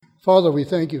Father, we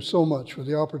thank you so much for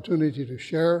the opportunity to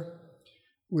share.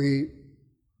 We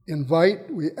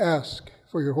invite, we ask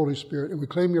for your Holy Spirit, and we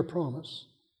claim your promise.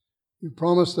 You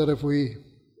promise that if we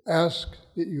ask,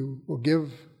 that you will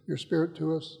give your Spirit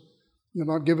to us. You'll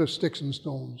not give us sticks and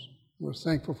stones. We're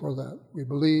thankful for that. We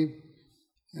believe,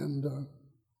 and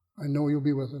I know you'll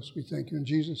be with us. We thank you in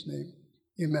Jesus' name.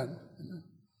 Amen.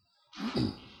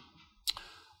 Amen.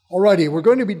 Alrighty, we're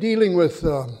going to be dealing with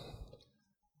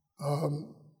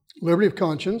liberty of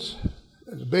conscience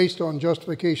as based on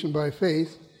justification by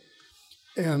faith,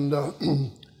 and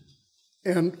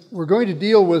we're going to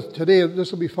deal with today.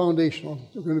 This will be foundational.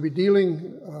 We're going to be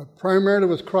dealing primarily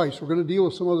with Christ. We're going to deal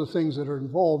with some other things that are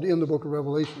involved in the book of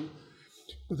Revelation,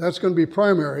 but that's going to be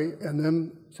primary. And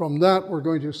then from that, we're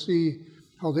going to see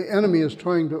how the enemy is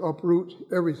trying to uproot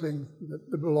everything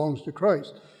that belongs to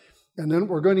Christ. And then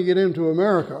we're going to get into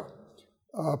America.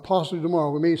 Possibly tomorrow.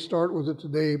 We may start with it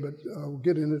today, but we'll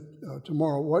get in it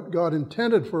tomorrow. What God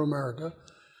intended for America,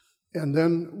 and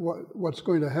then what's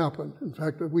going to happen. In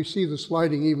fact, we see the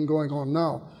sliding even going on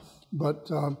now. But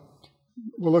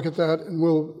we'll look at that, and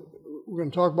we're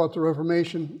going to talk about the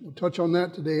Reformation. We'll touch on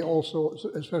that today also,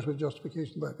 especially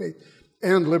justification by faith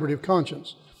and liberty of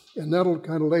conscience. And that'll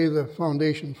kind of lay the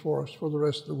foundation for us for the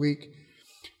rest of the week.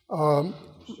 Pardon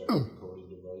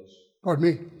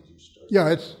me?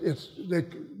 Yeah, they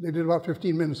did about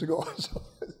 15 minutes ago. So,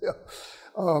 yeah.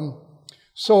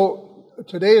 So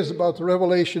today is about the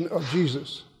revelation of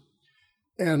Jesus.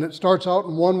 And it starts out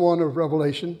in 1:1 of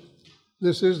Revelation.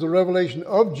 This is the revelation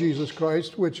of Jesus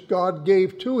Christ, which God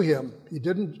gave to him. He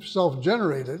didn't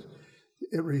self-generate it.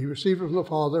 He received it from the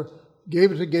Father,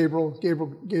 gave it to Gabriel gave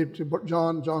it to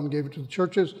John gave it to the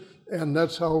churches, and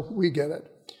that's how we get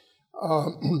it.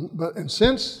 And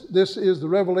since this is the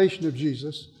revelation of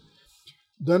Jesus,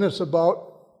 then it's about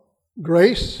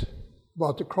grace,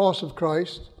 about the cross of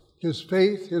Christ, his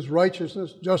faith, his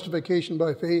righteousness, justification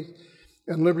by faith,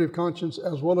 and liberty of conscience,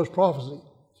 as well as prophecy.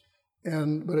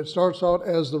 But it starts out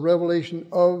as the revelation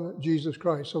of Jesus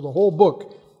Christ. So the whole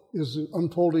book is the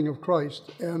unfolding of Christ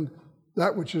and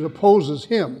that which opposes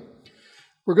him.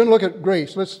 We're going to look at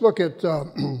grace. Let's look at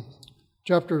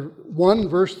chapter 1,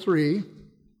 verse 3,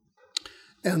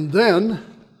 and then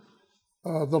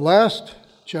the last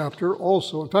chapter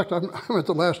also. In fact, I'm at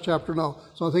the last chapter now,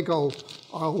 so I think I'll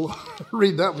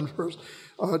read that one first.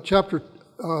 I'm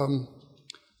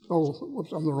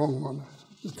the wrong one.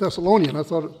 The Thessalonian, I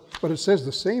thought, but it says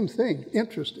the same thing.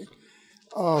 Interesting.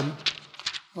 All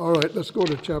right, let's go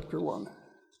to chapter 1.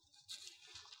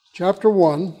 Chapter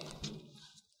 1,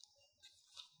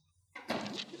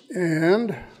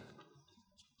 and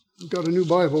I've got a new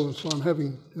Bible, so I'm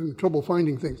having trouble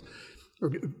finding things,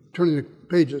 or turning the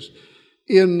pages.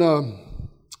 In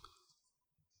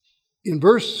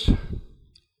verse,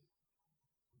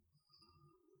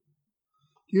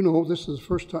 this is the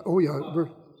first time. Oh yeah,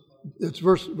 it's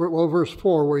verse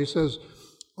 4, where he says,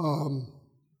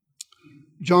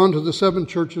 "John, to the 7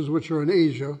 churches which are in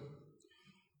Asia,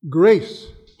 grace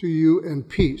to you and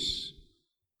peace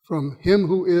from him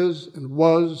who is and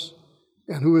was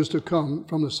and who is to come,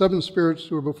 from the 7 spirits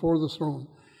who are before the throne,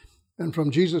 and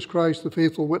from Jesus Christ, the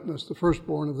faithful witness, the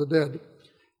firstborn of the dead,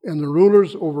 and the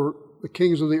rulers over the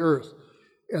kings of the earth."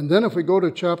 And then if we go to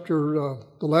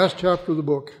the last chapter of the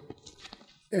book,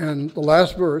 and the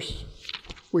last verse,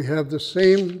 we have the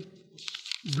same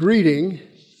greeting,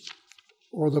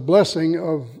 or the blessing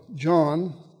of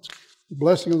John, the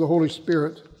blessing of the Holy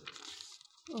Spirit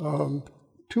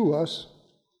to us.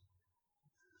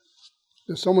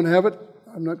 Does someone have it?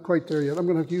 I'm not quite there yet. I'm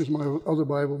going to have to use my other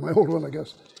Bible, my old one, I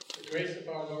guess. The grace of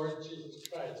our Lord Jesus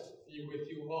Christ be with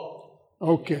you all.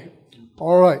 Okay.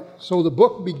 All right. So the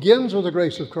book begins with the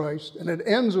grace of Christ, and it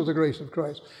ends with the grace of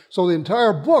Christ. So the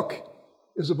entire book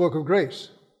is a book of grace.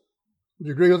 Would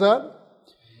you agree with that?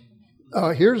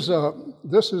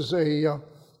 This is a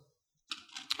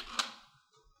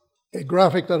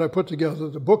graphic that I put together.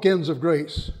 The bookends of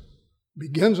grace.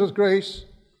 Begins with grace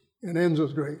and ends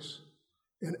with grace.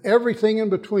 And everything in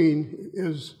between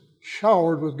is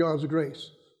showered with God's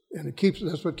grace. And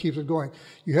that's what keeps it going.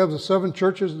 You have the 7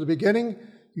 churches at the beginning.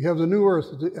 You have the new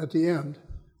earth at the end.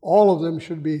 All of them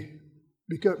should be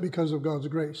because of God's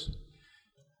grace.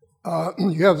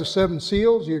 You have the 7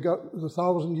 seals. You got the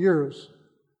 1,000 years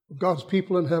of God's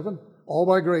people in heaven, all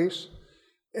by grace.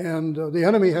 And the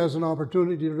enemy has an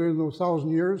opportunity during those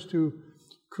 1,000 years to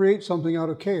create something out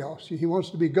of chaos. He wants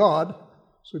to be God,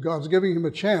 so God's giving him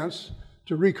a chance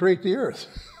to recreate the earth.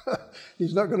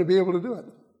 He's not going to be able to do it.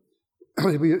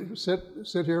 We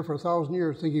sit here for 1,000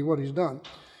 years thinking what he's done.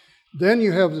 Then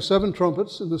you have the 7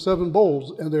 trumpets and the 7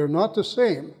 bowls, and they're not the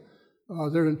same.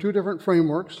 They're in two different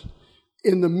frameworks.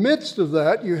 In the midst of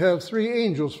that, you have three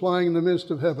angels flying in the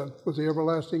midst of heaven with the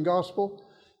everlasting gospel,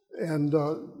 and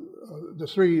the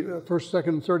three first,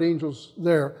 second, and third angels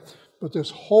there. But the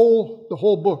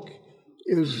whole book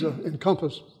is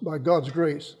encompassed by God's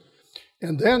grace.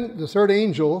 And then the third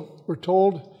angel, we're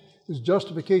told, is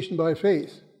justification by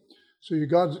faith. So you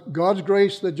God's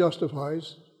grace that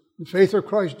justifies, the faith of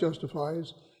Christ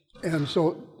justifies, and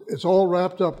so it's all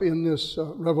wrapped up in this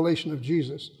revelation of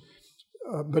Jesus.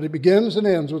 But it begins and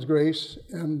ends with grace,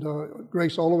 and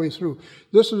grace all the way through.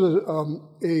 This is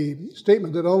a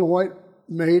statement that Ellen White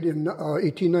made in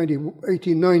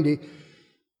 1890.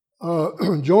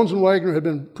 Jones and Wagner had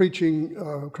been preaching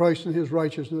Christ and His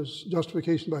righteousness,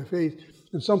 justification by faith,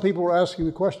 and some people were asking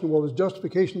the question, well, is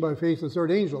justification by faith the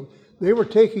third angel? They were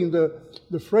taking the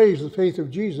phrase, the faith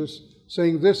of Jesus,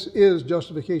 saying this is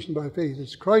justification by faith.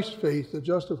 It's Christ's faith that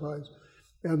justifies.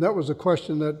 And that was a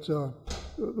question that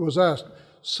was asked.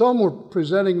 Some were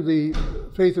presenting the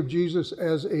faith of Jesus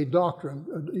as a doctrine,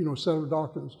 a set of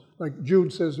doctrines. Like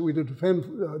Jude says we defend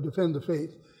the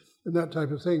faith and that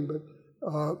type of thing. But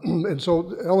and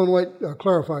so Ellen White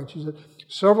clarified. She said,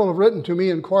 several have written to me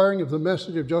inquiring if the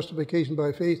message of justification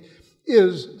by faith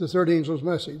is the third angel's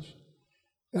message.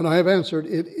 And I have answered,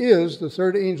 it is the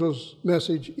third angel's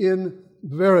message in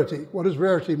verity. What does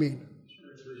verity mean?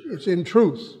 It's in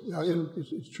truth. Yeah,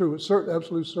 it's true. It's certain,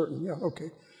 absolute certain. Yeah, okay.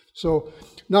 So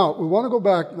now we want to go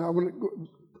back. Now I want to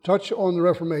touch on the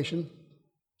Reformation,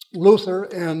 Luther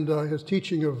and his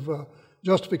teaching of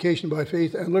justification by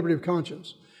faith and liberty of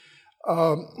conscience.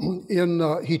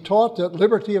 He taught that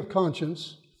liberty of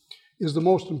conscience is the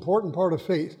most important part of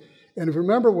faith. And if you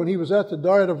remember when he was at the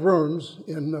Diet of Worms,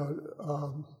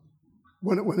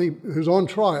 when he was on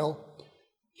trial,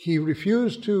 he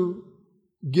refused to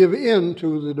give in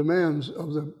to the demands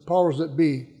of the powers that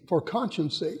be for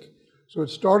conscience sake. So it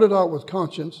started out with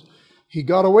conscience. He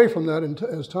got away from that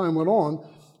as time went on,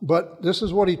 but this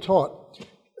is what he taught.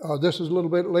 This is a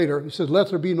little bit later. He said, let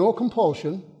there be no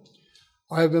compulsion.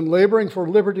 I have been laboring for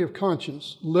liberty of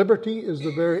conscience. Liberty is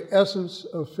the very essence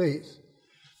of faith.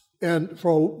 And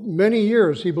for many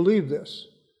years he believed this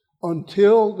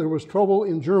until there was trouble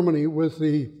in Germany with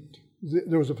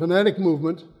there was a fanatic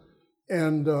movement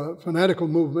and fanatical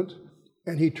movement,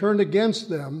 and he turned against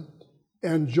them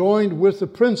and joined with the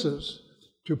princes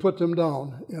to put them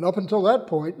down. And up until that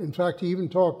point, in fact, he even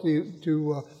talked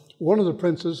to one of the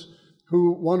princes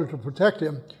who wanted to protect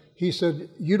him. He said,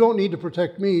 you don't need to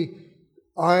protect me.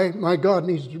 My God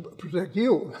needs to protect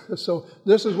you. So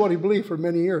this is what he believed for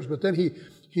many years. But then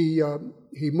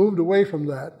he moved away from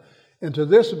that. And to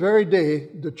this very day,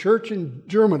 the church in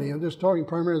Germany, and this talking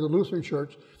primarily the Lutheran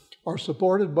Church, are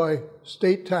supported by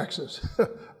state taxes,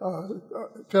 or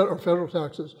federal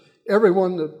taxes.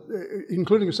 Everyone,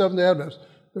 including the Seventh-day Adventists,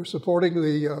 they're supporting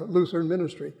the Lutheran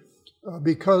ministry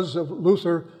because of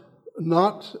Luther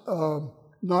not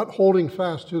holding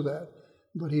fast to that.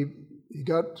 But he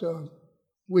got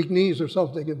weak knees or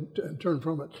something and turned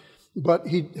from it. But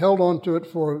he held on to it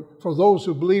for those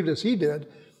who believed as he did,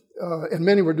 and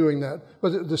many were doing that.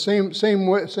 But the same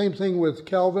thing with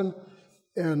Calvin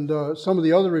and some of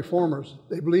the other reformers.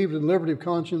 They believed in liberty of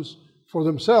conscience for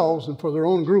themselves and for their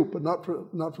own group, but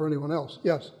not for anyone else.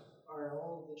 Yes? Are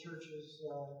all the churches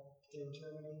in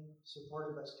Germany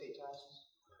supported by state taxes?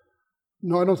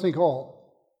 No, I don't think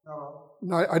all.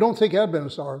 No, I don't think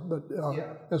Adventists are, but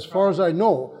as far as I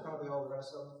know. Probably all the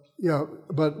rest of them. Yeah,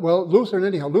 but, well,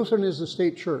 Lutheran is the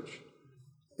state church.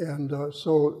 And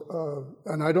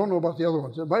and I don't know about the other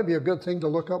ones. It might be a good thing to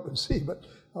look up and see, but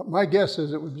my guess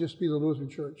is it would just be the Lutheran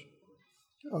Church.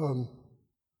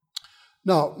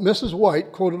 Now, Mrs.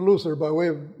 White quoted Luther by way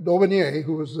of Daubigny,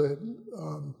 who was the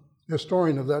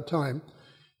historian of that time,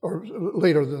 or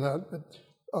later than that.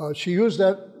 But, she used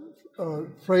that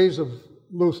phrase of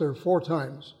Luther 4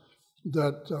 times,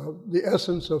 that the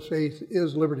essence of faith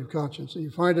is liberty of conscience. And you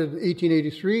find it in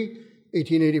 1883,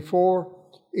 1884,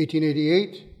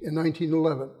 1888, and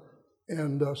 1911.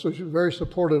 And so she's very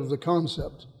supportive of the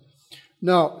concept.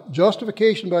 Now,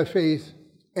 justification by faith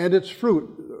and its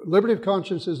fruit. Liberty of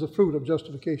conscience is the fruit of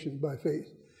justification by faith.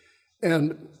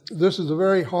 And this is the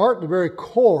very heart, the very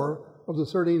core of the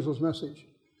third angel's message.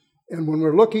 And when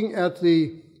we're looking at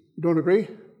you don't agree?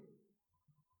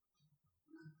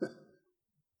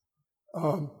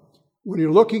 When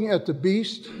you're looking at the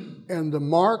beast and the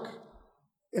mark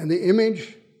and the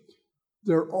image,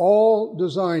 they're all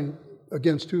designed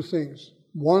against 2 things.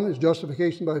 One is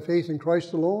justification by faith in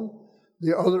Christ alone.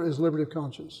 The other is liberty of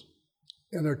conscience.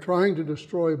 And they're trying to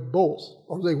destroy both,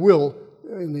 or they will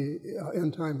in the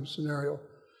end time scenario.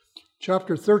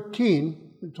 Chapter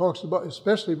 13 it talks about,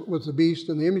 especially with the beast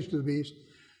and the image of the beast,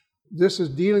 this is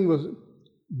dealing with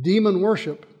demon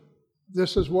worship.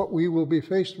 This is what we will be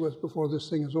faced with before this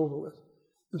thing is over with.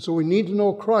 And so we need to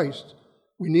know Christ.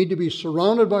 We need to be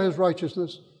surrounded by His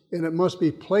righteousness, and it must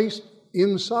be placed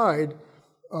inside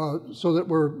so that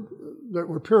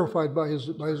we're purified by His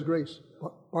grace.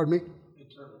 Pardon me?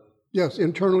 Internally. Yes,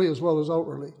 internally as well as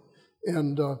outwardly.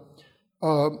 And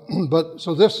but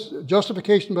so this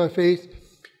justification by faith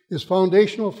is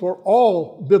foundational for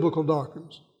all biblical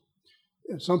doctrines.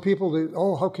 And some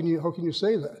people, how can you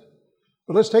say that?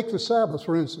 But let's take the Sabbath,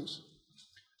 for instance.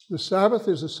 The Sabbath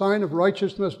is a sign of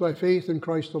righteousness by faith in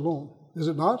Christ alone. Is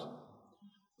it not?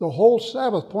 The whole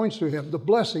Sabbath points to Him. The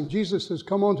blessing. Jesus says,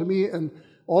 come unto me, and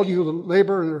all you that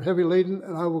labor and are heavy laden,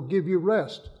 and I will give you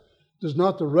rest. Does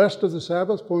not the rest of the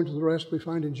Sabbath point to the rest we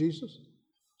find in Jesus?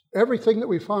 Everything that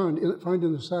we find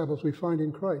in the Sabbath, we find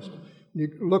in Christ. You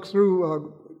look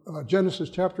through Genesis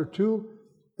chapter 2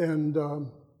 and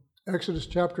Exodus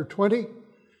chapter 20.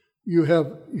 You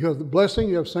have the blessing,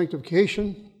 you have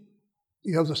sanctification,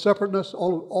 you have the separateness.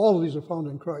 All of these are found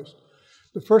in Christ.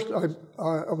 The first,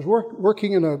 I was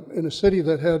working in a city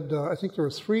that had, I think there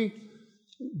were 3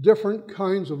 different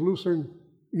kinds of Lutheran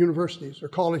universities or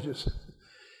colleges.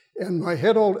 And my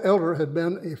head old elder had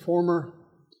been a former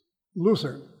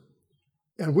Lutheran.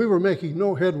 And we were making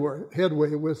no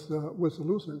headway with the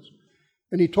Lutherans.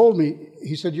 And he told me,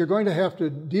 he said, you're going to have to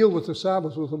deal with the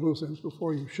Sabbath with the Lutherans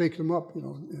before you shake them up, you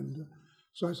know. And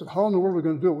so I said, how in the world are we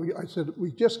going to do it? I said,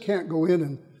 we just can't go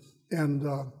in and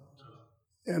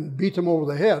beat them over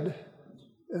the head.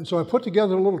 And so I put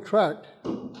together a little tract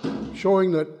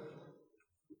showing that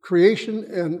creation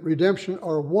and redemption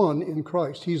are one in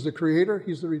Christ. He's the creator,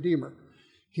 He's the redeemer.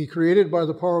 He created by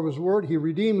the power of His word, He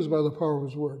redeems by the power of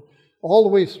His word. All the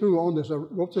way through on this, I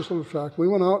wrote this little tract. We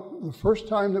went out, the first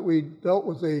time that we dealt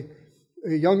with a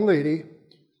young lady,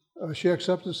 she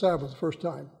accepted the Sabbath the first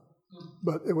time.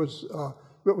 But it was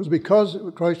because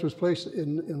Christ was placed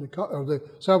the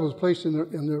Sabbath was placed in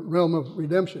the realm of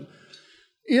redemption.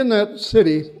 In that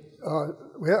city,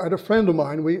 we had a friend of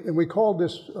mine, and we called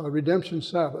this Redemption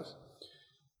Sabbath.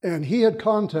 And he had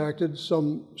contacted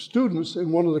some students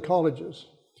in one of the colleges.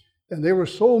 And they were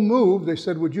so moved, they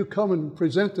said, would you come and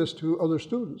present this to other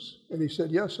students? And he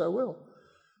said, yes, I will.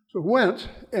 So we went,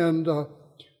 and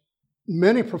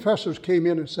many professors came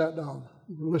in and sat down,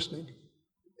 listening.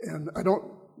 And I don't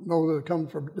know whether they come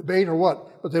for debate or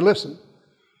what, but they listened.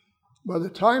 By the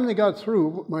time they got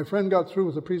through, my friend got through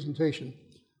with the presentation,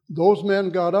 those men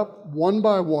got up one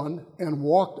by one and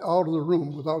walked out of the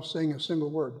room without saying a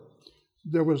single word.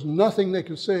 There was nothing they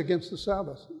could say against the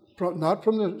Sabbath. Not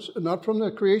from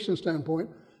the creation standpoint,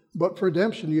 but for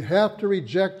redemption. You have to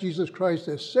reject Jesus Christ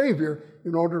as Savior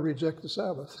in order to reject the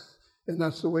Sabbath. And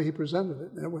that's the way He presented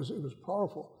it. And it was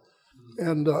powerful.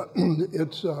 And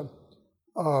that's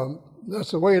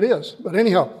the way it is. But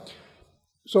anyhow,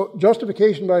 so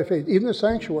justification by faith, even the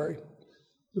sanctuary.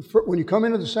 When you come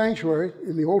into the sanctuary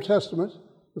in the Old Testament,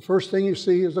 the first thing you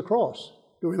see is the cross.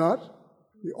 Do we not?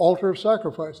 The altar of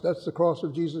sacrifice. That's the cross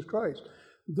of Jesus Christ.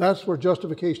 That's where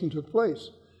justification took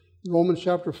place. Romans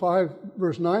chapter 5,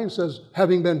 verse 9 says,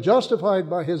 having been justified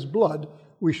by His blood,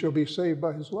 we shall be saved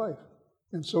by His life.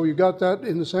 And so you got that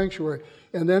in the sanctuary.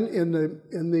 And then in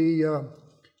the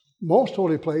most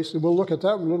holy place, and we'll look at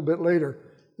that one a little bit later,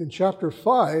 in chapter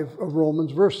 5 of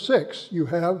Romans, verse 6, you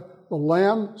have the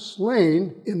Lamb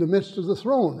slain in the midst of the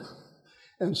throne.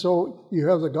 And so you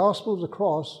have the gospel of the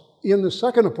cross in the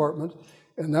second apartment,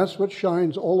 and that's what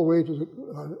shines all the way to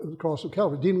the cross of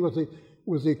Calvary, dealing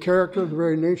with the character, the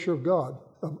very nature of God,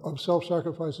 of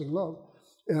self-sacrificing love.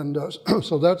 And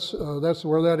so that's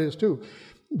where that is too.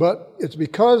 But it's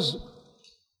because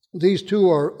these two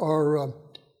are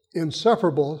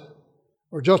inseparable,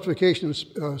 or justification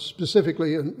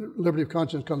specifically, and liberty of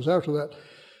conscience comes after that.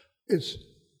 It's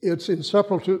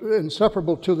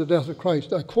inseparable to the death of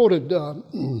Christ. I quoted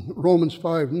Romans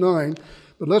 5:9.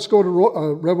 But let's go to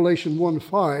Revelation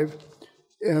 1:5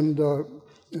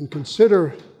 and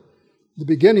consider the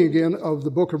beginning again of the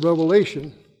book of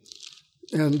Revelation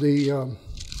and the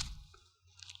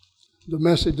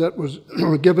message that was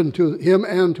given to him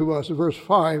and to us. In verse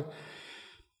 5,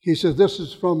 he says, this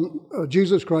is from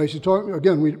Jesus Christ. He's talking,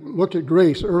 again, we looked at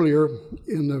grace earlier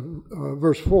in the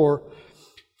verse 4.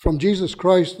 From Jesus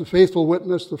Christ, the faithful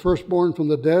witness, the firstborn from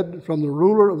the dead, from the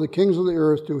ruler of the kings of the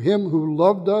earth, to Him who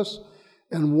loved us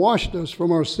and washed us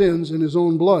from our sins in His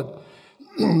own blood.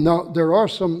 Now, there are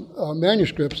some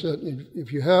manuscripts that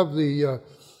if you have the,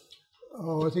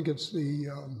 I think it's the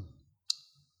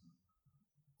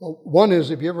Well, one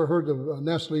is, if you ever heard of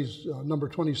Nestle's number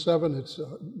 27, it's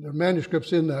there are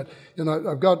manuscripts in that, and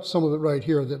I've got some of it right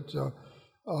here. That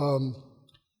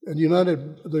and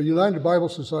the United Bible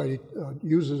Society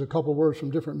uses a couple words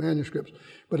from different manuscripts,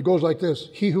 but it goes like this: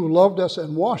 He who loved us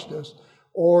and washed us,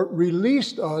 or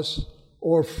released us,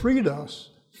 or freed us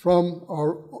from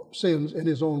our sins in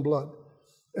His own blood.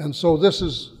 And so this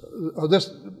is this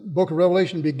book of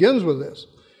Revelation begins with this.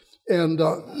 And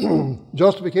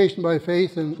justification by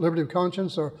faith and liberty of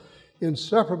conscience are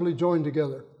inseparably joined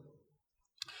together.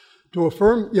 To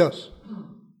affirm, yes.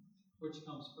 Which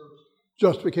comes first?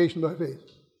 Justification by faith.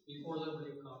 Before liberty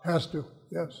of conscience. Has to,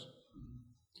 yes.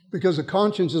 Because the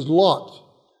conscience is locked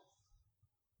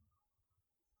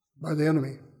by the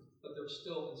enemy. But they're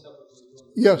still inseparably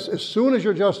joined. Yes, as soon as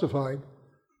you're justified,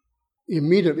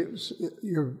 immediately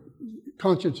your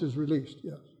conscience is released,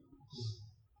 yes.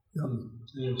 Yeah.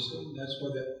 That's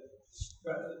what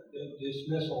the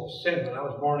dismissal of sin. When I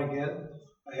was born again,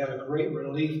 I had a great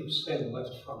relief of sin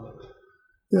left from it.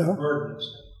 Yeah. The burden of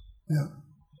sin. Yeah.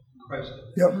 Christ.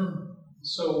 Yep.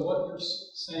 So what you're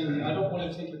saying, I don't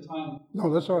want to take your time.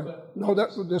 No, that's all right. No,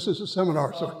 this is a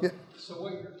seminar. So yeah. So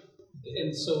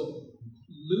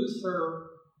Luther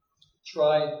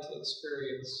tried to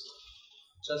experience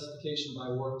justification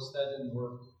by works. That didn't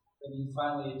work. And he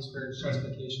finally experienced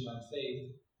justification by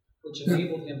faith, which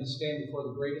enabled him to stand before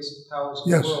the greatest powers of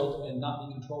the world and not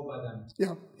be controlled by them.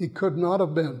 Yeah, he could not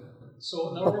have been.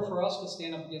 So in order for us to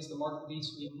stand up against the mark of the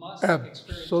beast, we must experience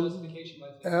justification by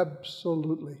faith.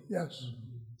 Absolutely, yes.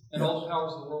 And all the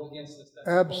powers of the world against us. That's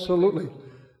absolutely.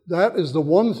 That is the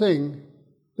one thing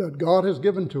that God has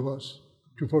given to us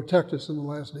to protect us in the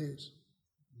last days.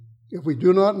 If we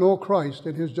do not know Christ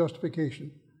and His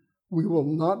justification, we will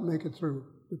not make it through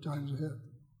the times ahead.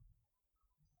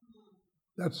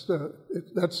 That's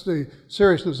the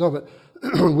seriousness of it.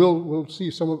 We'll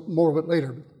see more of it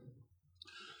later.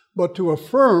 But to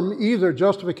affirm either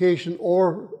justification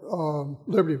or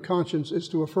liberty of conscience is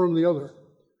to affirm the other,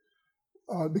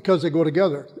 because they go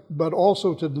together. But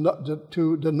also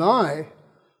to deny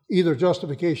either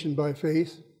justification by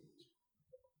faith,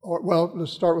 or, well,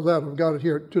 let's start with that. I've got it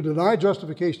here. To deny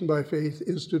justification by faith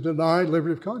is to deny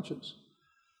liberty of conscience.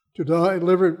 To deny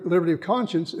liberty of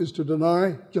conscience is to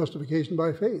deny justification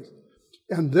by faith.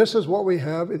 And this is what we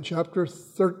have in chapter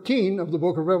 13 of the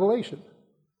book of Revelation.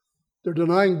 They're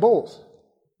denying both.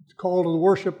 It's called to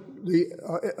worship the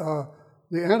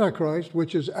Antichrist,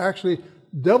 which is actually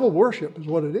devil worship is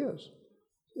what it is.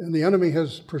 And the enemy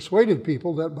has persuaded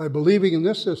people that by believing in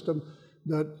this system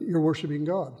that you're worshiping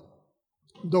God.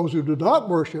 Those who do not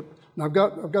worship, and I've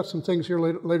got some things here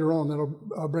later on that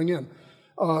I'll bring in.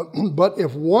 But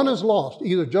if one is lost,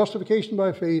 either justification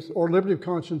by faith or liberty of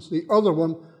conscience, the other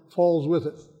one falls with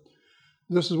it.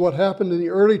 This is what happened in the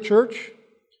early church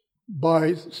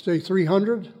by, say,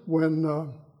 300,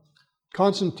 when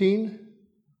Constantine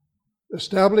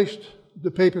established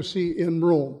the papacy in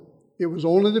Rome. It was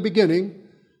only the beginning,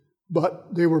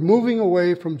 but they were moving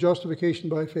away from justification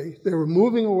by faith. They were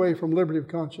moving away from liberty of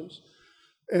conscience.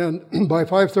 And by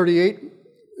 538,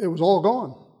 it was all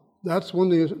gone. That's when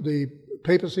the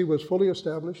papacy was fully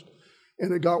established,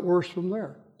 and it got worse from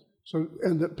there. So,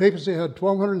 and the papacy had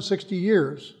 1,260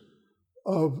 years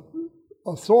of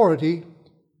authority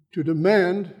to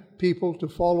demand people to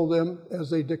follow them as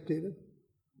they dictated,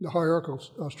 the hierarchical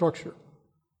structure.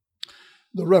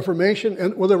 The Reformation,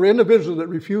 and well, there were individuals that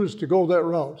refused to go that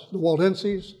route. The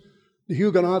Waldenses, the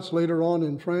Huguenots later on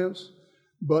in France,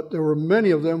 but there were many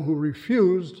of them who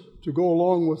refused to go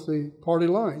along with the party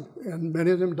line, and many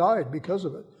of them died because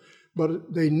of it.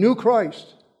 But they knew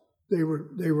Christ. They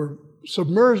were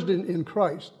submerged in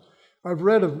Christ. I've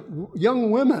read of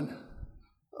young women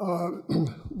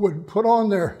would put on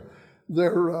their they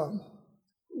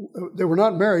were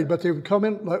not married, but they would come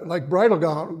in like bridal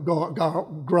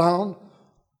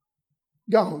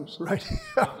gowns, right?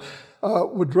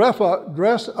 Would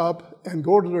dress up and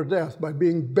go to their death by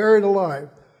being buried alive.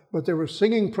 But they were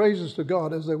singing praises to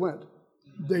God as they went.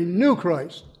 They knew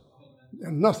Christ,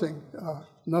 and nothing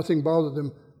bothered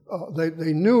them.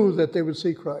 They knew that they would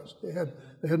see Christ. They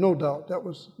had no doubt. That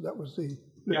was the.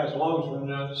 Yeah, as long as we're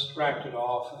not distracted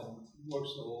off and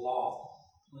works of the law,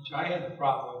 which I had the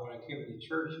problem when I came to the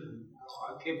church. And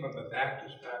I came from a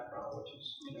Baptist background, which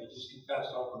is just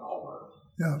confess over and over.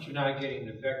 Yeah. But you're not getting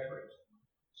the victories.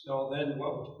 So then,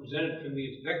 what was presented to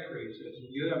me as victories is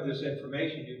you have this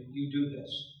information, you do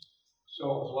this. So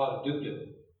it was a lot of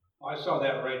do-do. I saw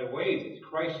that right away, that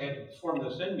Christ had to perform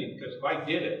this in me, because if I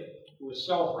did it, it was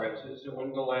self-righteous, it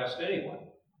wasn't going to last anyway.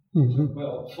 Mm-hmm.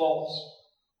 Well, a false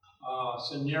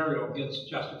scenario against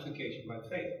justification by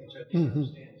faith, which I didn't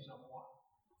understand somewhat.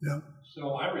 Yeah.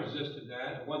 So I resisted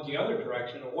that and went the other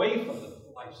direction, away from the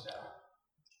lifestyle.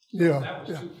 Yeah. That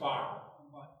was too far.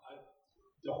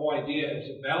 The whole idea is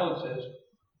the balance is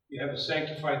you have a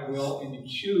sanctified will and you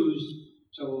choose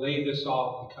to lay this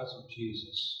off because of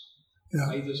Jesus. Yeah.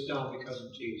 Lay this down because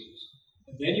of Jesus.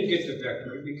 And then you get the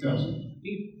victory because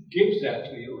He gives that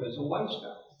to you as a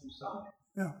lifestyle inside.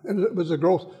 Yeah, and it was a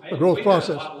growth I process.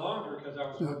 a lot longer because I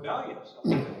was rebellious.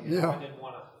 Yeah. I didn't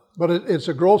want to. But it's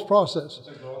a growth process. It's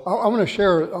a growth I'm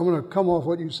going to come off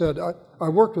what you said. I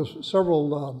worked with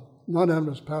several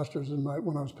non-Adventist pastors when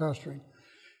I was pastoring.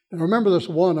 And I remember this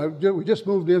one, we just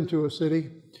moved into a city,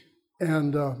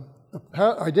 and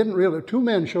I didn't realize, 2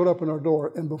 men showed up in our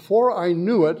door, and before I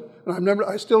knew it, and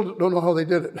I still don't know how they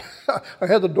did it. I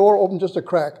had the door open just a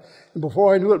crack, and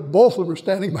before I knew it, both of them were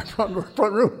standing in my front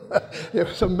room. It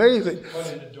was amazing.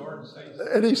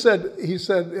 And he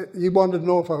said he wanted to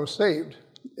know if I was saved.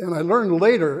 And I learned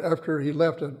later, after he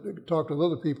left and talked with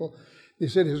other people, he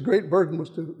said his great burden was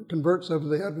to convert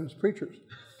Seventh-day Adventist preachers.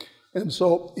 And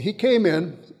so he came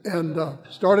in and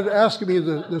started asking me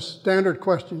the standard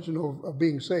questions, of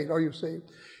being saved. Are you saved?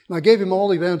 And I gave him all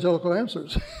the evangelical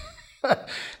answers.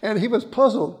 And he was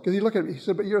puzzled because he looked at me. He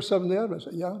said, but you're a Seventh-day Adventist.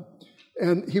 I said, yeah.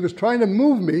 And he was trying to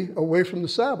move me away from the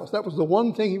Sabbath. That was the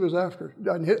one thing he was after.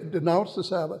 I denounced the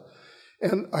Sabbath.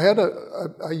 And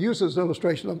I used as an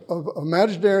illustration of a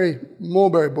imaginary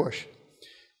mulberry bush.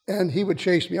 And he would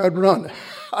chase me. I'd run.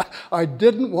 I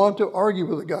didn't want to argue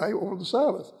with the guy over the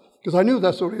Sabbath, because I knew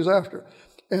that's what he was after.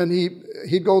 And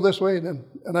he'd go this way, and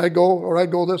I'd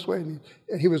go this way. And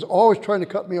he was always trying to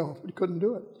cut me off, but he couldn't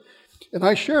do it. And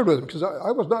I shared with him, because I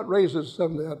was not raised as a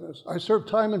Seventh-day Adventist. I served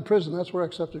time in prison. That's where I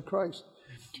accepted Christ.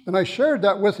 And I shared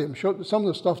that with him, showed some of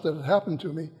the stuff that had happened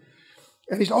to me.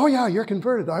 And he said, oh yeah, you're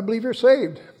converted. I believe you're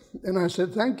saved. And I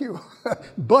said, thank you.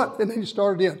 And then he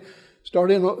started in.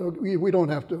 We don't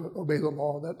have to obey the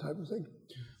law, that type of thing.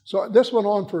 So this went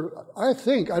on for, I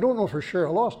don't know for sure,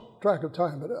 I lost track of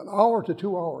time, but an hour to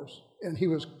 2 hours. And he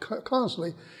was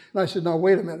constantly, and I said, now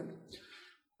wait a minute.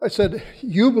 I said,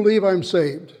 you believe I'm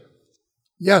saved?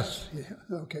 Yes. Yeah,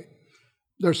 okay.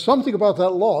 There's something about that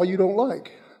law you don't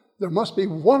like. There must be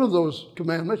one of those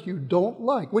commandments you don't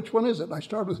like. Which one is it? And I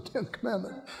started with the 10th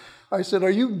commandment. I said,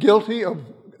 are you guilty of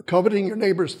coveting your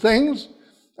neighbor's things?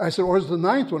 I said, or is the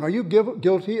 9th one? Are you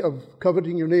guilty of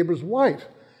coveting your neighbor's wife?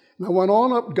 And I went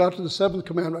on up, got to the 7th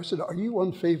commandment. I said, are you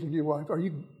unfaithful to your wife?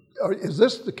 Is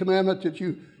this the commandment that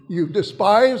you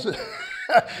despise?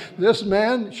 This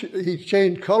man, he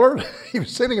changed color. He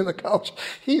was sitting on the couch.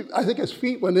 I think his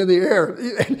feet went in the air.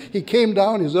 He came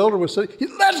down. His elder was sitting.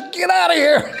 Let's get out of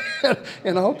here.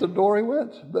 And out the door he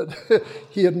went. But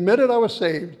he admitted I was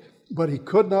saved, but he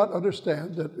could not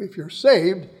understand that if you're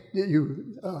saved,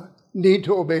 you need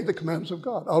to obey the commandments of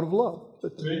God out of love.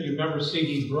 You remember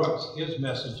C.D. Brooks, his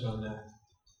message on that.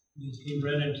 He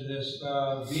ran into this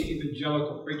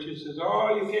evangelical preacher, says,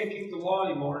 oh, you can't keep the law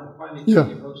anymore. And finally,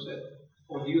 C.D. Brooks said,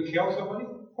 well, do you kill somebody?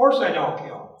 Of course I don't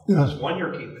kill. Yeah. That's one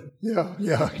you're keeping.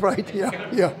 Yeah, right, yeah.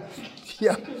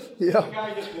 The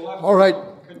guy just left. All right.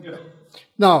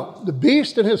 Now, the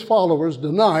beast and his followers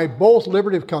deny both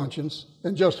liberty of conscience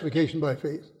and justification by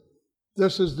faith.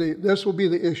 This will be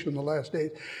the issue in the last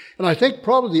days. And I think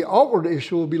probably the outward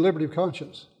issue will be liberty of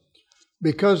conscience,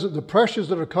 because of the pressures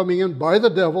that are coming in by the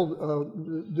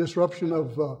devil, disruption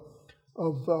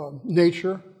of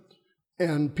nature,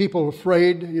 and people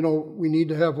afraid, we need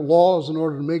to have laws in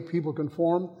order to make people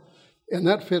conform. And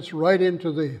that fits right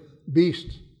into the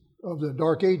beast of the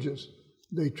Dark Ages.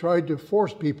 They tried to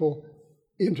force people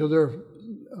into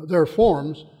their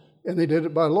forms, and they did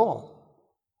it by law.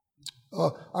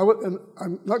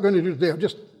 I'm not going to do it today.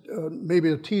 Just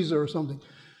maybe a teaser or something.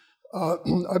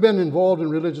 I've been involved in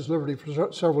religious liberty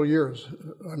for several years.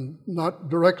 I'm not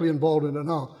directly involved in it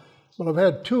now, but I've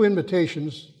had 2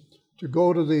 invitations to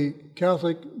go to the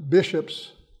Catholic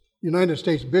bishops, United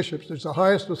States bishops. It's the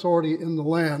highest authority in the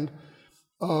land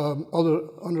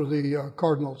under the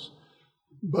cardinals.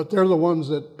 But they're the ones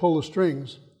that pull the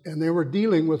strings, and they were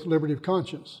dealing with liberty of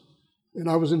conscience. And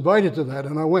I was invited to that,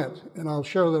 and I went, and I'll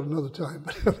share that another time.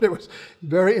 But it was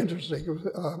very interesting.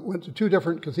 Went to 2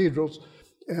 different cathedrals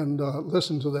and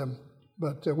listened to them.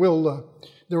 But there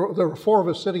were 4 of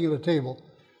us sitting at a table,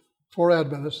 4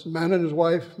 Adventists, a man and his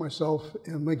wife, myself,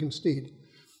 and Lincoln Steed.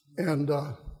 And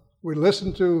we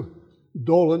listened to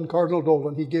Cardinal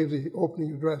Dolan. He gave the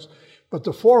opening address. But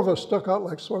the 4 of us stuck out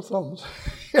like sore thumbs.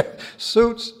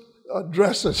 Suits,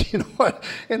 dresses,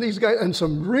 and these guys, and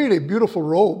some really beautiful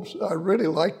robes. I really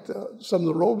liked some of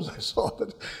the robes I saw.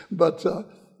 But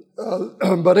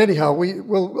anyhow,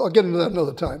 I'll get into that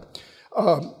another time.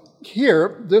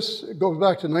 here, this goes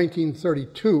back to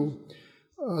 1932,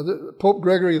 Pope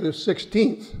Gregory the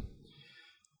 16th,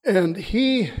 and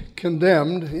he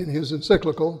condemned in his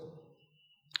encyclical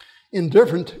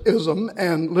indifferentism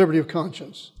and liberty of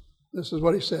conscience. This is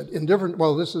what he said.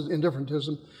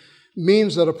 Indifferentism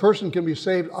means that a person can be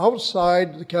saved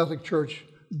outside the Catholic Church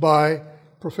by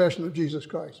profession of Jesus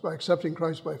Christ, by accepting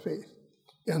Christ by faith.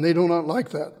 And they do not like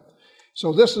that.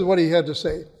 So this is what he had to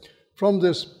say. From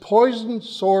this poisoned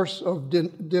source of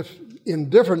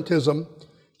indifferentism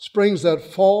springs that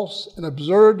false and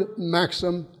absurd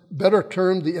maxim, better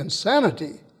termed the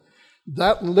insanity,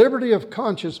 that liberty of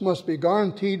conscience must be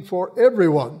guaranteed for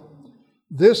everyone.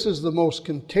 This is the most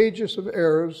contagious of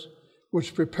errors,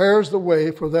 which prepares the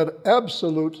way for that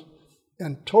absolute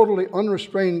and totally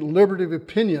unrestrained liberty of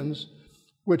opinions,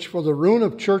 which for the ruin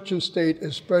of church and state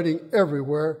is spreading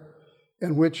everywhere,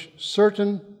 and which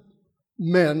certain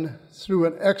men, through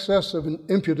an excess of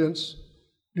impudence,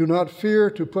 do not fear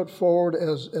to put forward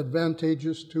as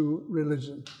advantageous to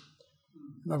religion.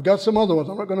 And I've got some other ones.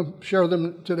 I'm not going to share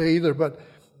them today either, but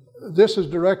this is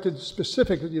directed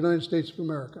specifically to the United States of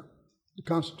America, the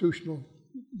constitutional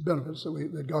benefits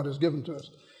that God has given to us.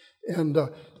 And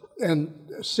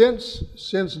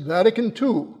since Vatican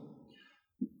II,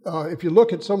 if you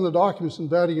look at some of the documents in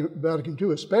Vatican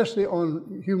II, especially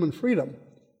on human freedom,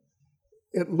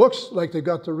 it looks like they've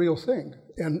got the real thing.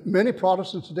 And many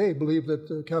Protestants today believe that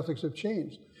the Catholics have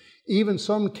changed. Even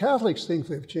some Catholics think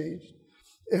they've changed.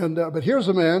 But here's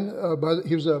a man,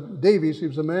 he was Davies, he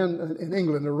was a man in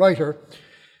England, a writer.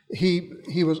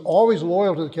 He was always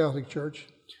loyal to the Catholic Church,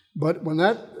 but when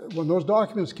those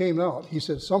documents came out, he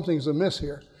said something's amiss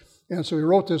here. And so he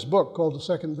wrote this book called The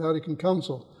Second Vatican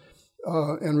Council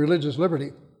and Religious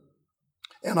Liberty.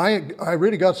 And I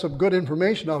really got some good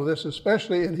information out of this,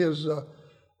 especially in his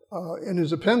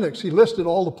appendix. He listed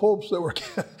all the popes that were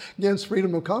against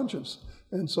freedom of conscience.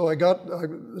 And so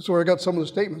that's where I got some of the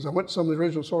statements. I went to some of the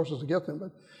original sources to get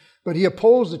them. But he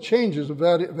opposed the changes of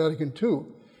Vatican II.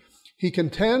 He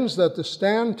contends that the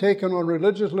stand taken on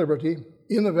religious liberty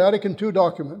in the Vatican II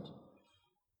document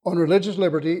on religious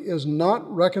liberty is not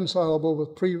reconcilable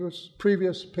with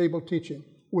previous papal teaching,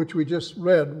 which we just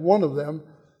read one of them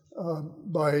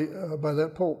by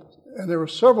that pope. And there were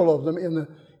several of them in the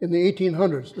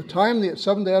 1800s. The time the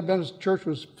Seventh-day Adventist Church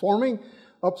was forming,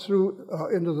 up through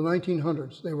into the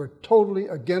 1900s. They were totally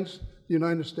against the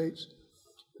United States.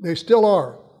 They still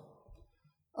are.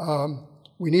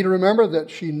 We need to remember that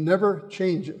she never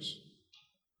changes.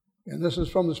 And this is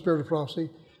from the Spirit of Prophecy.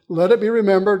 Let it be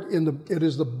remembered, it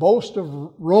is the boast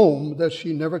of Rome that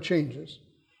she never changes.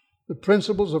 The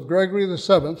principles of Gregory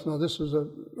VII, now this is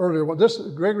an earlier one,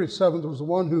 Gregory VII was the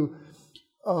one who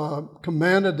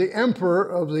commanded the emperor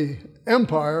of the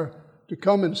empire to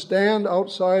come and stand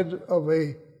outside of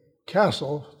a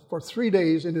castle for 3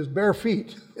 days in his bare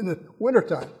feet in the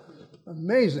wintertime.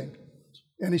 Amazing.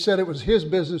 And he said it was his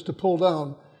business to pull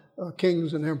down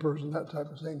kings and emperors and that type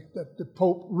of thing, that the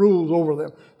Pope rules over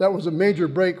them. That was a major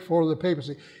break for the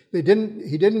papacy. He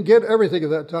didn't get everything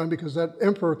at that time because that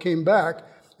emperor came back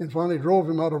and finally drove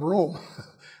him out of Rome.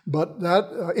 But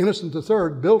that Innocent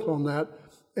III built on that,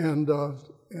 and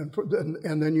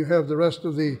then you have the rest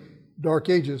of the Dark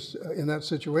Ages in that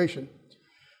situation.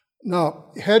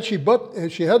 Now, had she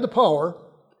had the power,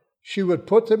 she would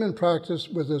put them in practice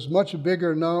with as much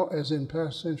vigor now as in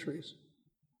past centuries.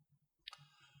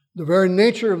 The very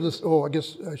nature of this, I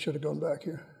guess I should have gone back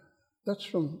here. That's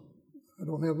from, I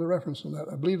don't have the reference on that.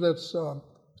 I believe that's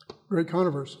Great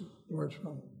Controversy, where it's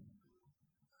from.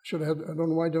 I don't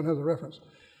know why I don't have the reference.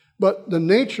 But the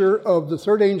nature of the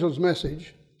third angel's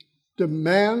message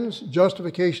demands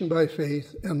justification by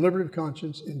faith and liberty of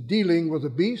conscience in dealing with the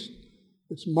beast,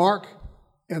 its mark,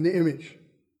 and the image.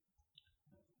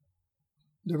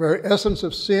 The very essence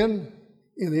of sin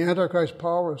in the Antichrist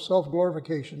power of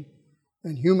self-glorification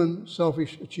and human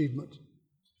selfish achievement.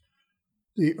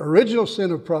 The original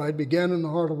sin of pride began in the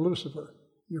heart of Lucifer.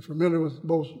 You're familiar with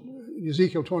both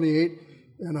Ezekiel 28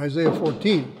 and Isaiah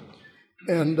 14.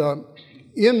 And I'll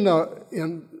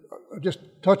just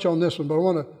touch on this one, but I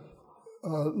want to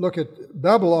look at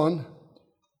Babylon.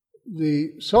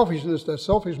 The selfishness, that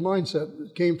selfish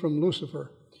mindset came from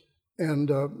Lucifer.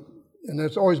 And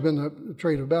that's always been the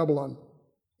trait of Babylon.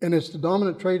 And it's the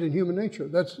dominant trait in human nature.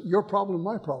 That's your problem,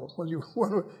 my problem, whether you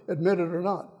want to admit it or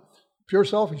not. Pure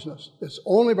selfishness. It's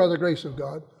only by the grace of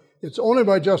God. It's only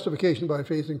by justification by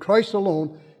faith in Christ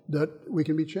alone that we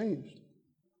can be changed.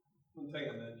 One thing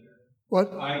I meant here.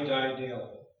 What? I die daily.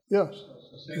 Yes.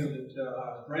 It's the thing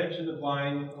that branch in the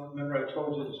vine, remember I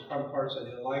told you there's some parts I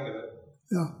didn't like of it.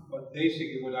 Yeah. But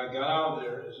basically what I got out of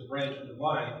there is a branch of the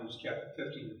vine, it was chapter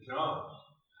 15 of John.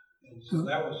 And so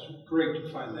that was great to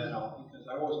find that out, because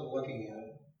I wasn't looking at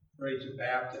it very as a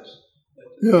Baptist, that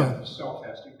the death itself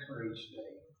has to encourage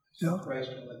today. Christ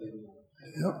can live in you.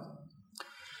 Yeah.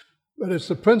 But it's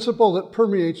the principle that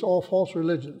permeates all false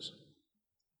religions.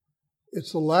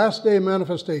 It's the last day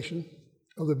manifestation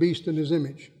of the beast in his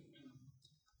image.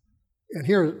 And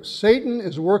here, Satan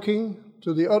is working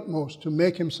to the utmost to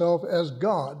make himself as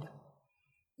God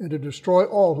and to destroy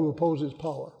all who oppose his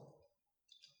power.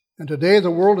 And today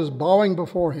the world is bowing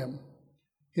before him.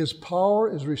 His power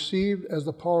is received as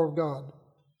the power of God.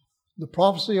 The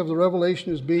prophecy of the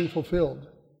Revelation is being fulfilled,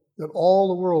 that all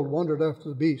the world wondered after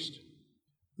the beast.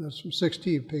 That's from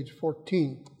 16, page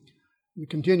 14. It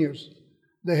continues,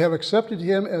 they have accepted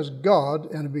him as God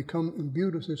and have become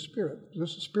imbued with his spirit.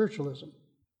 This is spiritualism.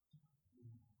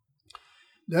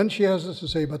 Then she has this to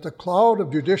say, but the cloud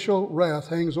of judicial wrath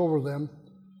hangs over them,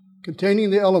 containing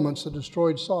the elements that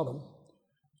destroyed Sodom.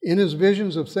 In his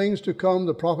visions of things to come,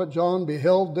 the prophet John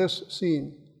beheld this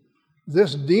scene.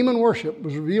 This demon worship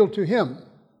was revealed to him,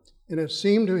 and it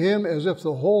seemed to him as if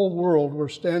the whole world were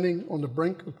standing on the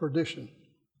brink of perdition.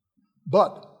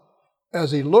 But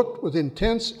as he looked with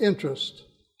intense interest,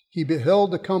 he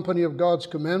beheld the company of God's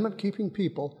commandment-keeping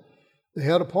people. They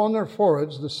had upon their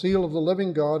foreheads the seal of the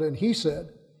living God, and he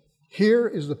said, here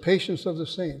is the patience of the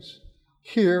saints.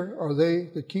 Here are they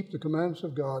that keep the commandments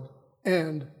of God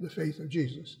and the faith of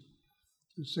Jesus.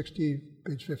 It's 16,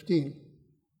 page 15.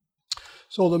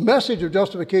 So the message of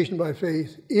justification by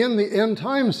faith in the end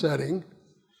time setting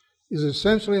is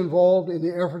essentially involved in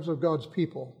the efforts of God's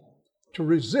people to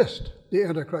resist the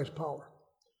Antichrist power.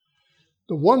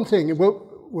 The one thing, and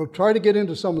we'll try to get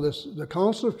into some of this, the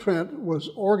Council of Trent was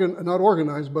not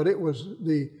organized, but it was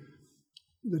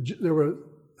there were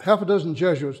half a dozen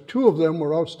Jesuits. 2 of them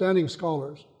were outstanding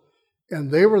scholars, and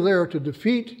they were there to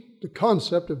defeat the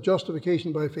concept of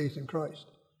justification by faith in Christ.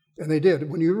 And they did.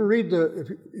 When you read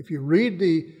if you read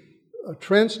the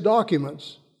Trent's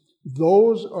documents,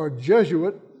 those are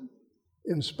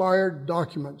Jesuit-inspired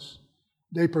documents.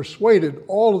 They persuaded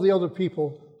all of the other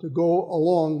people to go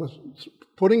along with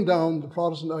putting down the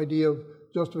Protestant idea of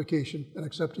justification and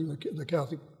accepting the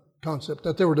Catholic concept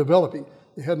that they were developing.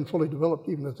 They hadn't fully developed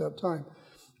even at that time.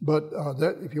 But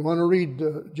that, if you want to read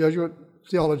Jesuit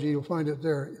theology, you'll find it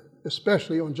there,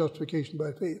 especially on justification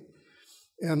by faith.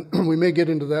 And we may get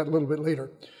into that a little bit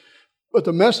later. But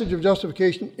the message of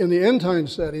justification in the end time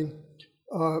setting,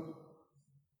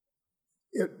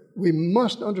 we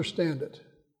must understand it.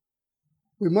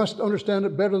 We must understand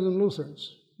it better than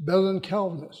Lutherans, better than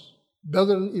Calvinists, better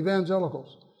than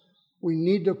evangelicals. We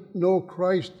need to know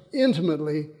Christ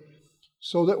intimately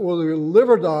so that whether we live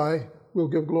or die, we'll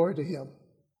give glory to him.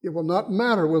 It will not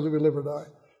matter whether we live or die.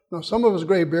 Now, some of us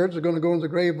graybeards are going to go into the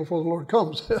grave before the Lord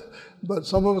comes, but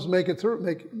some of us will make it through.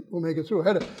 I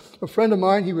had a friend of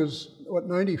mine, he was,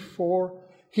 94?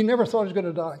 He never thought he was going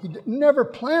to die. He never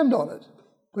planned on it,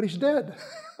 but he's dead.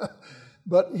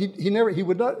 But he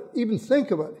would not even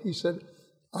think of it. He said,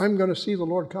 I'm going to see the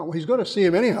Lord come. Well, he's going to see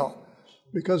him anyhow,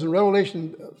 because in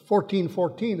Revelation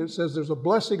 14:14 it says there's a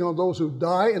blessing on those who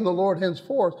die in the Lord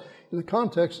henceforth. In the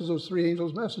context of those 3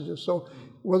 angels' messages. So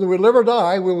whether we live or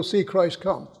die, we will see Christ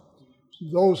come.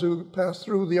 Those who pass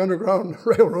through the Underground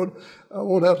Railroad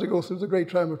won't have to go through the great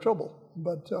time of trouble.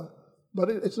 But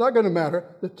it's not going to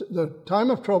matter. The time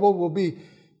of trouble will be,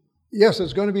 yes,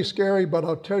 it's going to be scary, but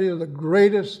I'll tell you the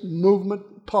greatest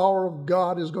movement, power of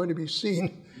God is going to be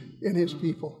seen in his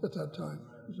people at that time.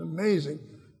 It's amazing.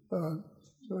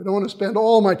 So I don't want to spend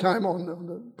all my time on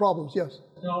the problems. Yes?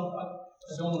 No, I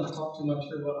don't want to talk too much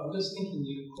here, but I'm just thinking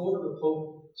you quoted a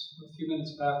Pope a few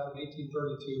minutes back from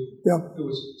 1832 who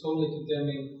was totally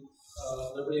condemning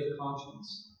liberty of conscience.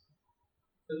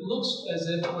 It looks as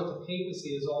if what the papacy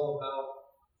is all about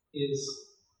is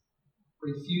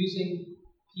refusing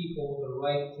people the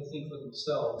right to think for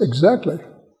themselves. Exactly.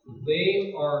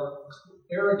 They are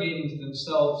arrogating to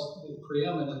themselves the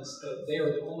preeminence that they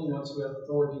are the only ones who have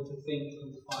authority to think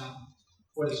and define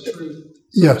what is truth.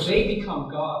 So yes. They become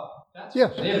God. That's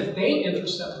yes. They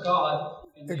intercept God.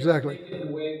 And exactly. Take it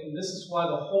away, and this is why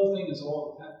the whole thing is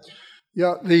all packed.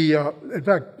 Yeah, in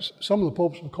fact, some of the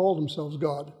popes have called themselves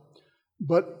God.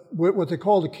 But what they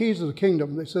call the keys of the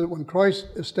kingdom, they said that when Christ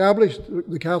established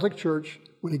the Catholic Church,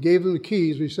 when he gave them the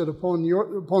keys, he said, upon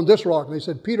this rock, and they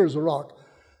said, Peter's the rock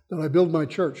that I build my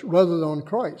church, rather than on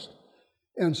Christ.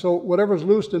 And so whatever's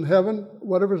loosed in heaven,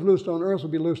 whatever's loosed on earth will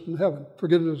be loosed in heaven.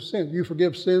 Forgiveness of sins. You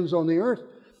forgive sins on the earth,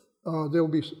 they'll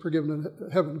be forgiven in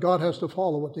heaven. God has to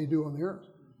follow what they do on the earth.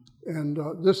 And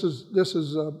this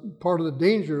is part of the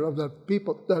danger of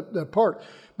that part.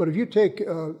 But if you take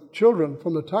children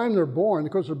from the time they're born,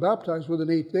 because they're baptized within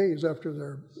 8 days after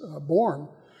they're born,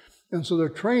 and so they're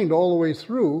trained all the way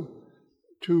through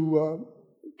to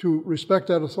respect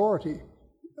that authority.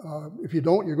 If you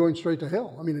don't, you're going straight to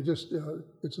hell. I mean,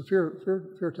 it's a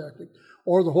fear tactic,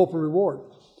 or the hope of reward.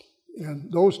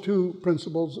 And those two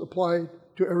principles apply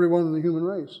to everyone in the human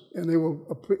race, and they will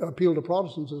appeal to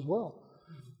Protestants as well.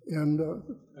 And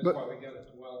that's why we got to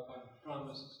dwell upon the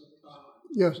promises of God.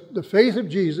 Yes, the faith of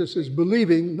Jesus is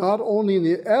believing not only in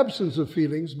the absence of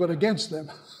feelings, but against them,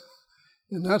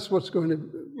 and that's what's going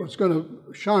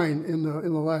to shine in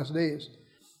the last days.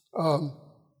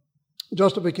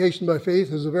 Justification by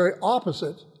faith is the very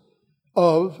opposite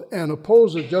of and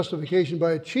opposes justification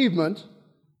by achievement,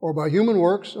 or by human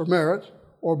works or merit,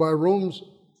 or by Rome's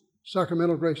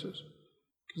sacramental graces,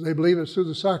 because they believe it's through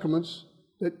the sacraments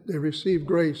that they receive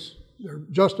grace. They're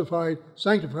justified,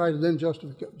 sanctified, and then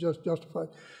justified.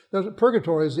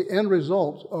 Purgatory is the end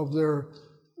result of their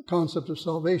concept of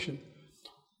salvation.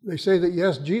 They say that,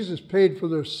 yes, Jesus paid for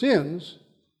their sins,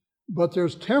 but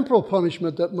there's temporal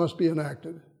punishment that must be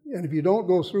enacted. And if you don't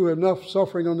go through enough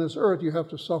suffering on this earth, you have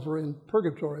to suffer in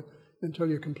purgatory until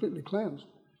you're completely cleansed.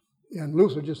 And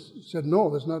Luther just said, no,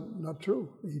 that's not true.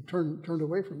 He turned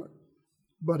away from it.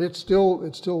 But it's still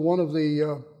one of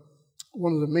the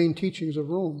main teachings of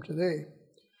Rome today.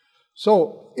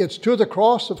 So it's to the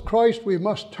cross of Christ we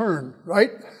must turn,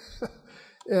 right?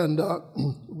 And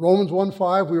Romans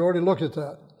 1:5, we already looked at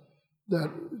that.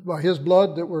 That by His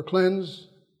blood that we're cleansed,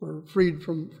 we're freed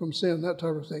from sin, that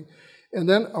type of thing. And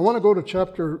then I want to go to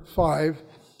chapter 5,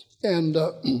 and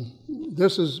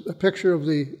this is a picture of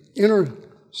the inner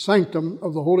sanctum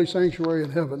of the holy sanctuary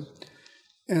in heaven.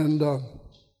 And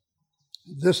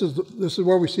this is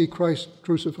where we see Christ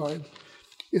crucified.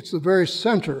 It's the very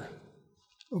center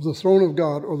of the throne of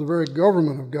God, or the very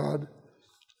government of God.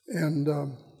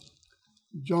 And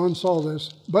John saw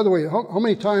this. By the way, how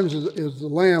many times is the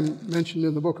Lamb mentioned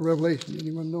in the book of Revelation?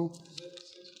 Anyone know? Is it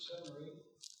 6 or 7 or 8?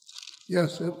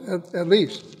 Yes, at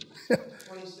least.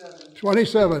 27.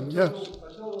 27, yes. A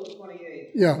total of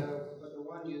 28. Yeah. But the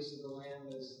one use of the lamb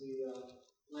is the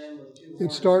lamb with 2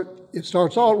 horns. It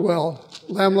starts out well,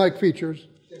 lamb-like features.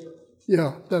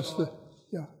 Yeah,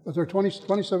 but there are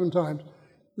 27 times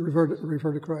refer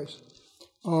to Christ.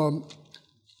 And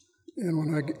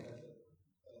when I get,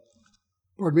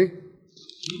 pardon me?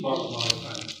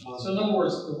 So in other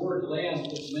words, the word lamb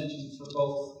is mentioned for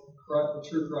both the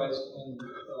true Christ and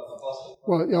apostle Christ.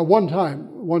 Well, yeah, one time,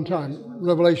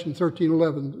 Revelation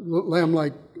 13:11,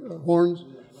 lamb-like horns.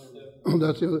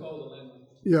 That's the other.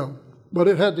 Yeah, but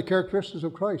it had the characteristics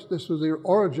of Christ. This was the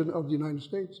origin of the United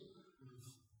States.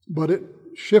 But it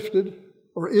shifted,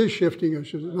 or is shifting,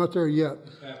 it's not there yet,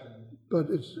 but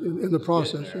it's in the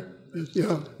process.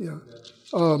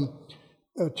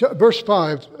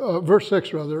 Verse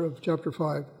 6 of chapter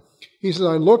 5. He says,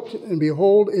 I looked, and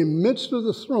behold, in midst of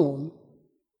the throne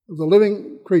of the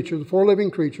living creature, the 4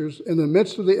 living creatures, in the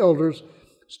midst of the elders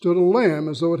stood a lamb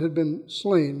as though it had been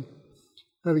slain,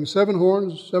 having 7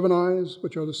 horns, 7 eyes,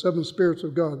 which are the 7 spirits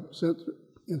of God sent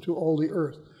into all the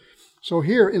earth. So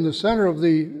here in the center of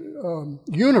the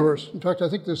universe, in fact, I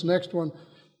think this next one,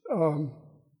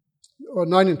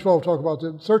 9 and 12 talk about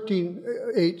that.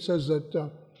 13:8 says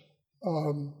that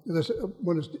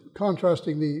when it's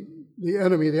contrasting the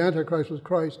enemy, the Antichrist with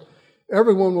Christ,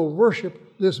 everyone will worship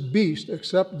this beast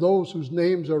except those whose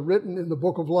names are written in the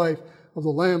book of life of the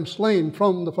Lamb slain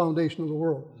from the foundation of the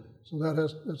world. So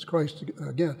that's Christ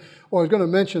again. Well, I was going to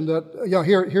mention that,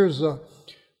 here's the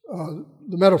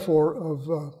metaphor of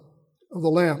the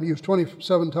Lamb, used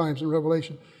 27 times in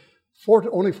Revelation,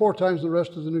 only 4 times in the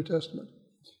rest of the New Testament.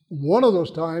 One of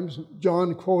those times,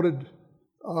 John quoted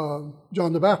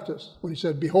John the Baptist when he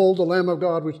said, behold the Lamb of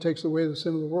God which takes away the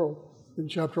sin of the world, in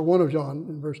chapter 1 of John,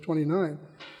 in verse 29.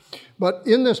 But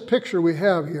in this picture we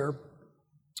have here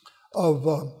of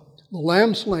the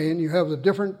Lamb slain, you have the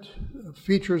different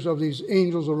features of these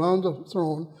angels around the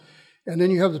throne, and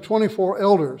then you have the 24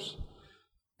 elders.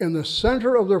 And the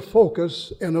center of their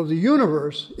focus and of the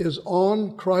universe is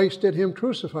on Christ and Him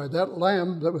crucified. That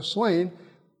Lamb that was slain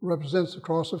represents the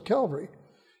cross of Calvary.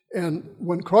 And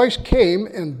when Christ came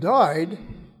and died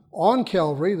on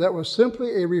Calvary, that was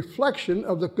simply a reflection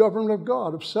of the government of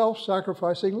God, of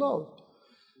self-sacrificing love.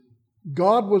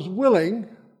 God was willing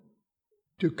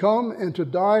to come and to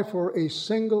die for a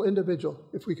single individual.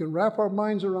 If we can wrap our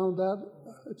minds around that,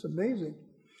 it's amazing.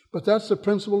 But that's the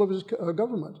principle of His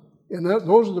government. And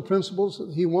those are the principles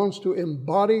that He wants to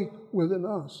embody within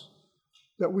us.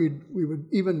 that we would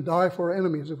even die for our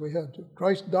enemies if we had to.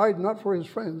 Christ died not for his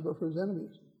friends, but for his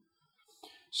enemies.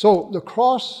 So the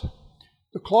cross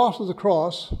of the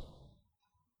cross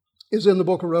is in the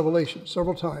book of Revelation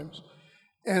several times.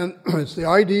 And it's the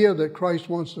idea that Christ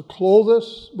wants to clothe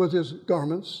us with his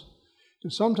garments.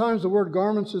 And sometimes the word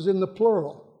garments is in the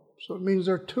plural. So it means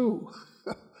there are two.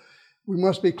 We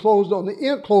must be clothed on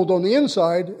the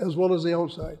inside as well as the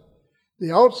outside.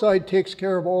 The outside takes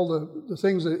care of all the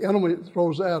things that the enemy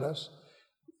throws at us.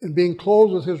 And being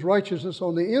clothed with his righteousness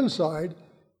on the inside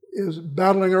is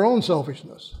battling our own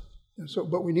selfishness. And so,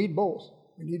 but we need both.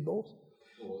 We need both.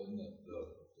 Well, isn't it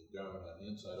the garment on the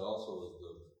inside also is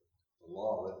the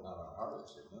law written on our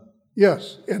hearts, isn't it?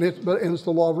 Yes, and it's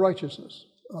the law of righteousness.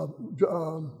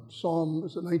 Psalm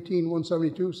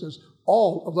 19:172 says,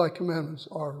 "All of thy commandments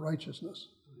are righteousness."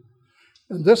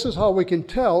 And this is how we can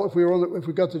tell if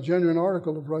we got the genuine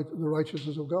article of the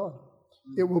righteousness of God.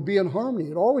 It will be in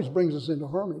harmony. It always brings us into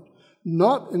harmony,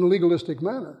 not in a legalistic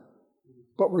manner,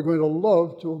 but we're going to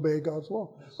love to obey God's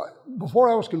law. Before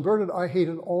I was converted, I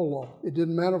hated all law. It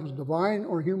didn't matter if it was divine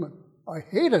or human. I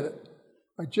hated it.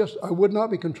 I would not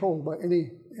be controlled by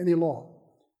any law.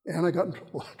 And I got in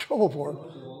trouble for it.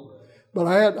 But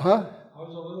I had, I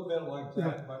was a little bit like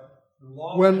that, yeah. But the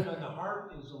law in the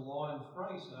heart is the law in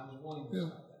Christ, and I was willing to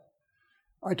stop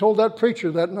that. I told that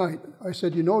preacher that night, I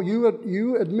said,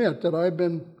 you admit that I've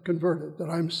been converted, that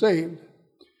I'm saved.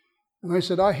 And I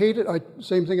said, I hate it.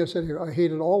 Same thing I said here. I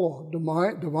hated all law,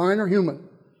 divine or human.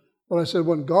 But I said,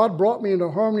 when God brought me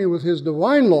into harmony with his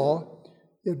divine law,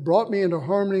 it brought me into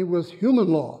harmony with human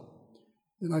law.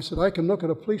 And I said, I can look at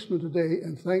a policeman today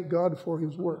and thank God for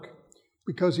his work,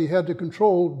 because he had to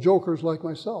control jokers like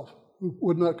myself who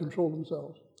would not control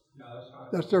themselves.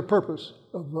 That's their purpose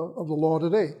of the law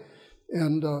today.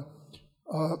 And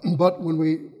but when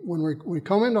we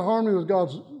come into harmony with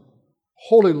God's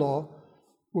holy law,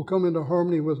 we'll come into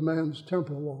harmony with man's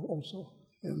temporal law also.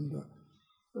 And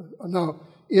now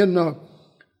in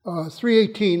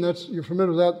 3:18, you're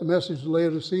familiar with that. The message to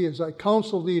Laodicea is, I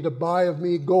counsel thee to buy of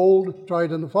me gold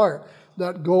tried in the fire.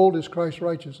 That gold is Christ's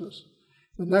righteousness.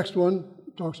 The next one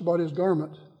talks about his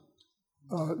garment.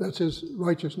 That's his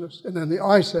righteousness. And then the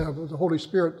eye salve of the Holy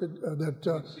Spirit we can see the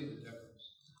difference.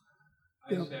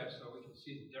 Eye salve, so we can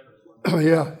see the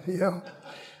difference. Yeah.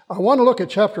 I want to look at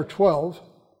chapter 12.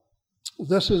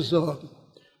 This is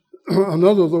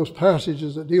another of those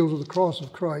passages that deals with the cross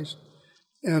of Christ.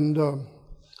 And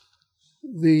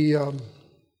the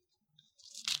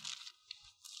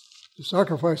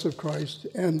sacrifice of Christ,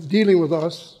 and dealing with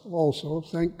us also.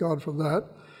 Thank God for that.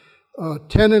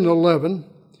 10 and 11,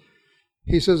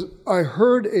 he says, I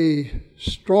heard a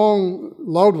strong,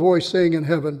 loud voice saying in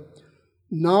heaven,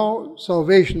 now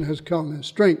salvation has come, and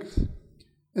strength,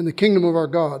 and the kingdom of our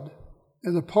God,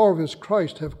 and the power of his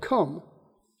Christ have come.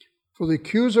 For the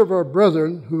accuser of our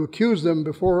brethren, who accused them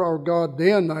before our God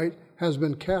day and night, has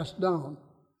been cast down.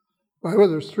 By the way,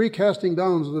 there's 3 casting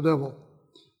downs of the devil.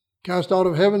 Cast out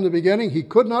of heaven in the beginning, he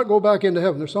could not go back into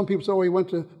heaven. There's some people say,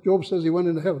 Job says he went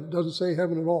into heaven. It doesn't say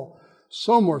heaven at all.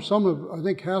 I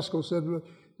think Haskell said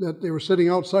that they were sitting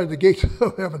outside the gates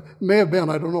of heaven. May have been,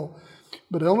 I don't know.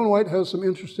 But Ellen White has some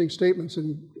interesting statements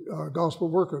in Gospel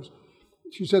Workers.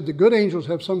 She said the good angels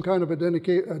have some kind of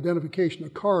identification, a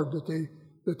card that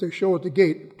they show at the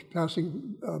gate,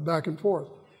 passing back and forth.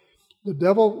 The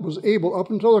devil was able, up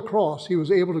until the cross, he was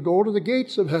able to go to the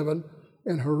gates of heaven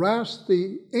and harass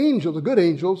the good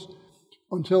angels,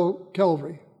 until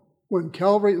Calvary. When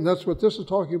Calvary, and that's what this is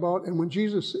talking about, and when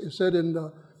Jesus said in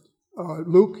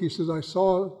Luke, he says, I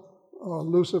saw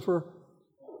Lucifer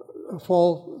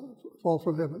fall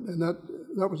from heaven. And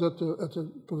that was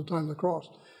for the time of the cross.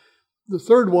 The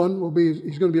third one will be,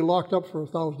 he's going to be locked up for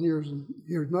 1,000 years. And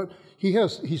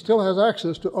he still has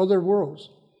access to other worlds.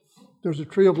 There's a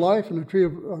tree of life and a tree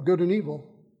of good and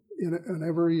evil in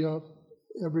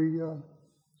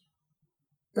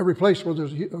every place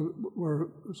where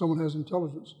someone has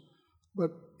intelligence.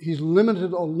 But he's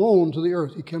limited alone to the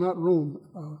earth. He cannot roam.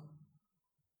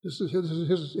 This is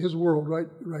his world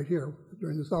right here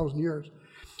during the 1,000 years.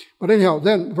 But anyhow,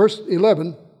 then verse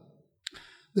 11,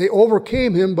 they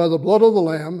overcame him by the blood of the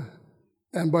Lamb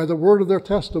and by the word of their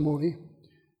testimony,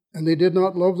 and they did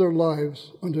not love their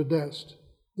lives unto death.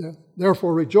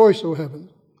 Therefore rejoice, O heaven,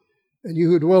 and you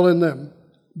who dwell in them.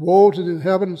 Woe to the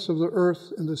inhabitants of the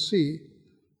earth and the sea,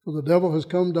 for the devil has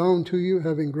come down to you,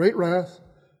 having great wrath,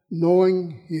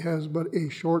 knowing he has but a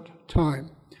short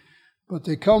time. But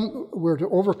we're to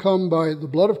overcome by the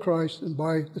blood of Christ and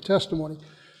by the testimony.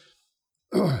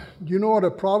 Do you know what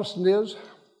a Protestant is?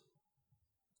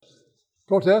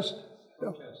 Protest?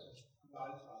 Yeah.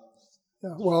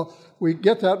 Yeah. Well, we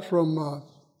get that from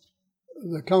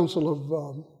the Council of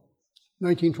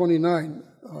 1929.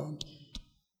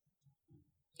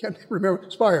 Can't remember.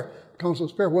 Speyer, Council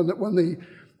of Speyer. When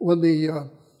the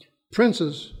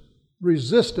princes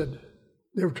resisted,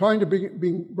 they were trying to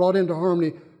be brought into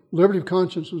harmony. Liberty of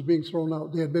conscience was being thrown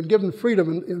out. They had been given freedom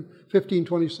in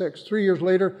 1526. 3 years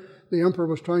later, the emperor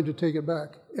was trying to take it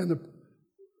back. And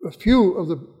a few of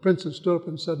the princes stood up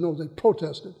and said no, they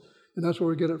protested. And that's where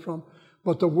we get it from.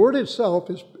 But the word itself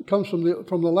comes from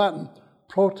the Latin,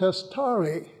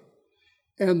 protestare.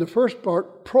 And the first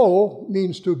part, pro,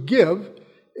 means to give,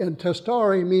 and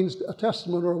testare means a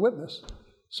testament or a witness.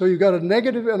 So you've got a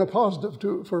negative and a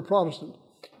positive for a Protestant.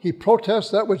 He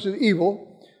protests that which is evil,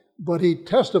 but he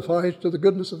testifies to the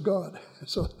goodness of God.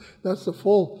 So that's the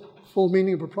full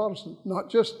meaning of a Protestant. Not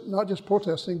just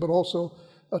protesting, but also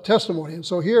a testimony. And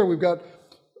so here we've got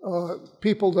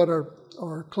people that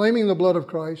are claiming the blood of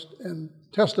Christ and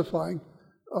testifying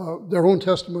their own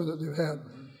testimony that they've had.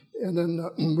 And then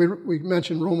we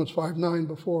mentioned Romans 5:9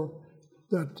 before,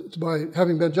 that by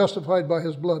having been justified by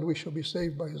his blood, we shall be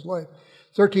saved by his life.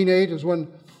 13:8 is when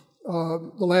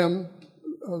the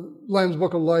Lamb's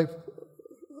Book of Life,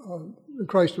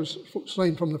 Christ was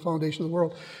slain from the foundation of the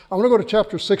world. I want to go to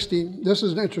chapter 16. This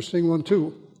is an interesting one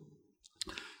too.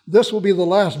 This will be the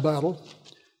last battle,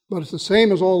 but it's the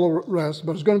same as all the rest,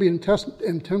 but it's going to be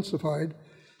intensified,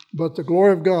 but the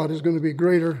glory of God is going to be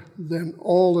greater than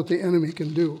all that the enemy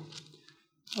can do.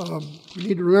 We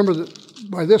need to remember that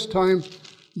by this time,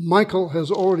 Michael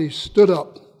has already stood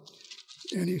up,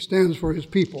 and he stands for his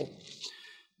people.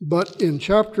 But in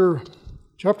chapter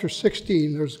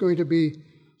 16, there's going to be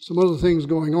some other things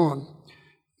going on.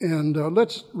 And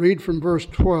let's read from verse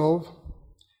 12.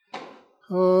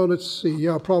 Let's see.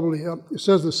 Yeah, probably. It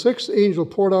says, the sixth angel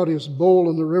poured out his bowl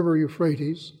in the river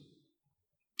Euphrates,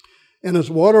 and its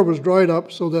water was dried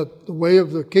up so that the way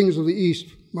of the kings of the east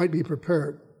might be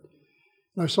prepared.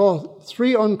 And I saw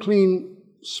 3 unclean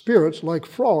spirits like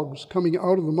frogs coming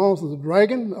out of the mouth of the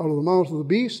dragon, out of the mouth of the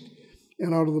beast,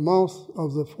 and out of the mouth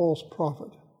of the false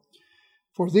prophet.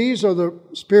 For these are the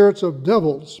spirits of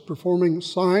devils, performing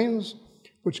signs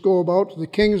which go about to the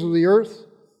kings of the earth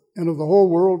and of the whole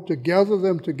world, to gather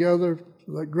them together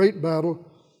for that great battle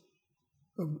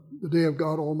of the day of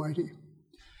God Almighty.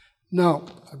 Now,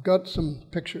 I've got some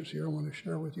pictures here I want to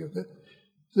share with you.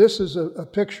 This is a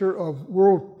picture of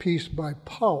world peace by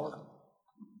power.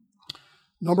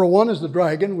 Number 1 is the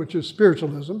dragon, which is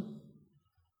spiritualism.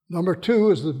 Number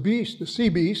 2 is the beast, the sea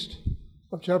beast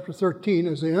of chapter 13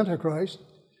 is the Antichrist.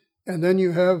 And then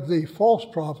you have the false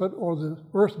prophet, or the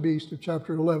earth beast of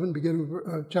chapter 11,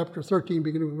 chapter 13,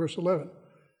 beginning with verse 11.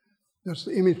 That's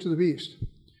the image to the beast.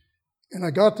 And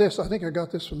I think I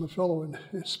got this from a fellow in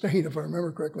Spain, if I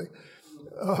remember correctly.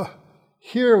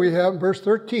 Here we have, verse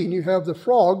 13, you have the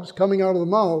frogs coming out of the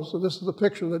mouths. So this is the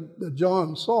picture that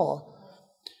John saw.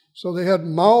 So they had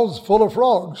mouths full of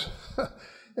frogs.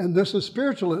 And this is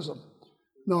spiritualism.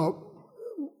 Now,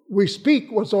 we speak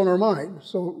what's on our mind.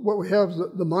 So what we have is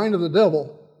the mind of the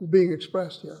devil being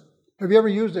expressed here. Have you ever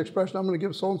used the expression, I'm going to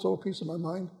give so-and-so a piece of my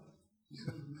mind?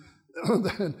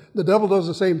 The devil does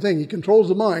the same thing. He controls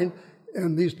the mind,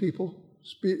 and these people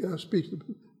speak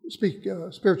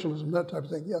spiritualism, that type of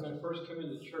thing. Yes. When I first came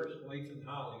into church, Lathan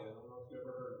Holly, I don't know if you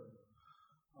ever heard of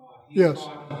him. He Yes.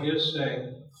 taught his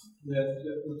saying that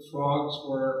the frogs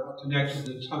were connected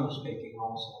to tongue speaking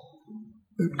also.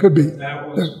 It could be. That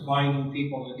was binding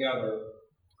people together,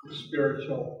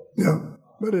 spiritual. Yeah,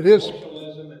 but it is.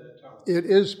 Socialism and the tongue. It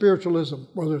is spiritualism,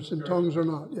 whether it's in tongues or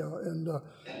not. Yeah,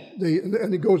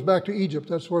 and it goes back to Egypt.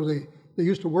 That's where they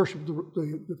used to worship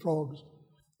the frogs,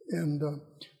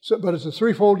 but it's a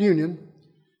threefold union,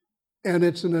 and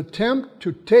it's an attempt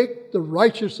to take the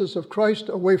righteousness of Christ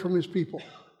away from his people.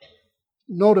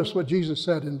 Notice what Jesus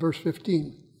said in verse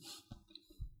 15.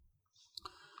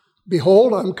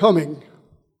 Behold, I'm coming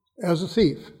as a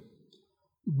thief.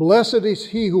 Blessed is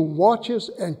he who watches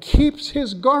and keeps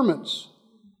his garments,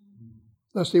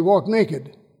 lest he walk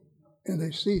naked and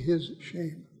they see his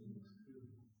shame.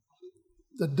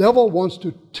 The devil wants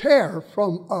to tear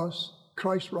from us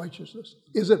Christ's righteousness.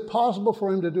 Is it possible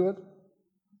for him to do it?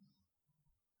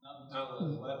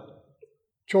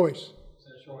 Choice.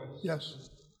 Yes.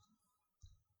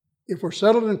 If we're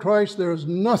settled in Christ, there is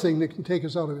nothing that can take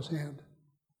us out of his hand.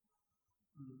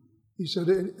 He said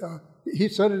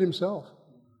it himself.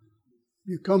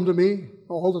 You come to me,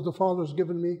 all that the Father has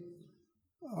given me,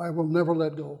 I will never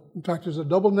let go. In fact, there's a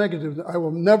double negative that I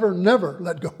will never, never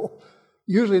let go.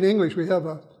 Usually in English we have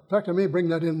in fact I may bring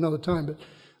that in another time, but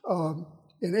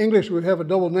in English we have a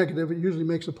double negative. It usually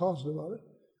makes a positive out of it.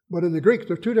 But in the Greek,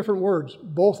 there are two different words.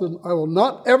 Both of them, I will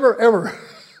not ever, ever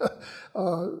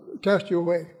cast you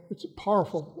away. It's a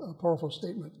powerful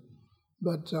statement.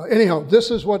 But anyhow,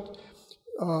 this is what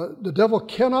the devil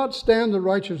cannot stand the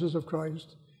righteousness of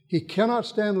Christ. He cannot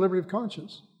stand liberty of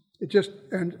conscience.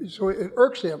 And so it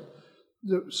irks him.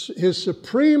 His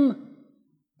supreme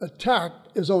attack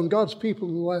is on God's people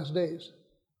in the last days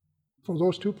for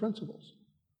those two principles.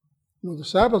 The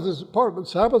Sabbath is part, but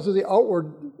Sabbath is the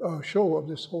outward show of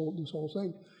this whole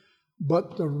thing.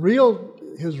 But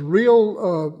his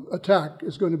real attack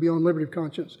is going to be on liberty of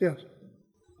conscience. Yes.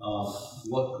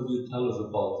 What could you tell us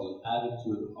about the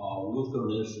attitude of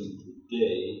Lutheranism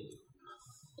today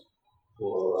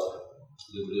for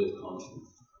liberty of conscience?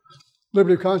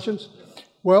 Liberty of conscience?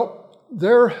 Well,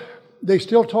 they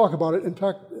still talk about it. In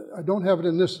fact, I don't have it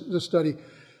in this study,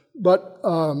 but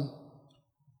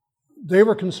they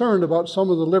were concerned about some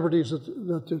of the liberties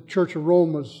that the Church of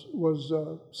Rome was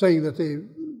saying that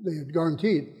they had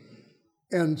guaranteed.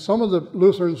 And some of the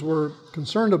Lutherans were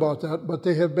concerned about that, but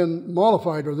they have been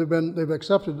mollified, or they've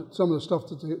accepted some of the stuff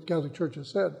that the Catholic Church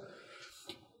has said.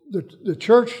 The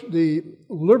Church, the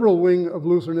liberal wing of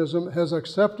Lutheranism, has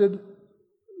accepted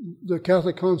the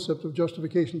Catholic concept of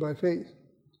justification by faith,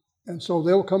 and so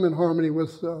they'll come in harmony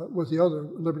with the other,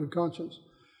 liberty of conscience.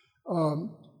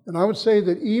 And I would say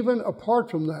that even apart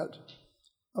from that,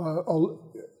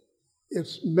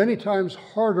 it's many times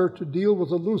harder to deal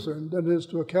with a Lutheran than it is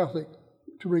to a Catholic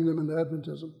to bring them into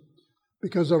Adventism,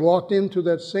 because they're locked into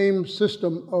that same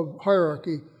system of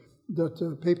hierarchy that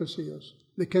the papacy is.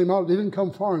 They didn't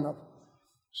come far enough.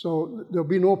 So there'll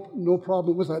be no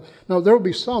problem with that. Now, there will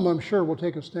be some, I'm sure, will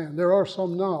take a stand. There are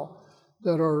some now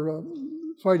that are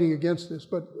fighting against this,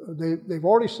 but they've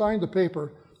already signed the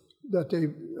paper that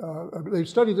they've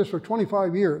studied this for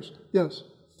 25 years. Yes?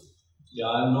 Yeah,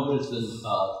 I've noticed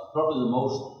that probably the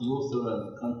most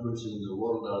Lutheran countries in the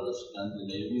world are the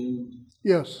Scandinavian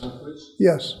countries.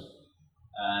 Yes.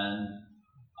 And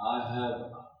I have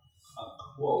a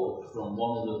quote from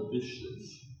one of the bishops,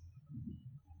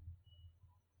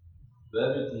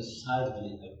 very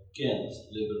decidedly against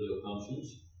liberty of conscience.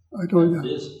 I don't know.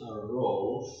 This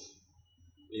arose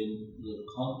in the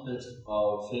context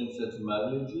of same-sex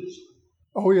marriages.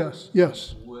 Oh, yes,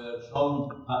 yes. Where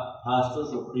some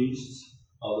pastors or priests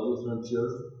of the Lutheran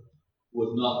Church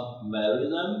would not marry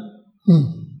them.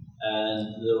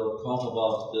 And there were talk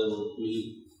about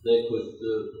they could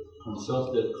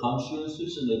consult their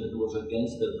consciences, and if it was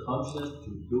against their conscience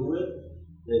to do it,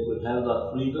 they could have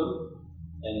that freedom.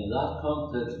 And in that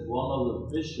context, one of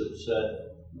the bishops said,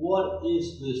 "What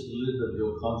is this liberty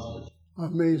of conscience?"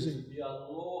 Amazing. We are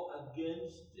law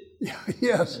against it.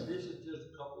 Yes. And this is just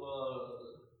a couple of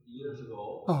years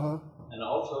ago. Uh-huh. And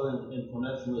also in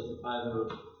connection with the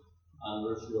 500th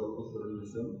anniversary of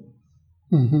Lutheranism,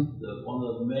 one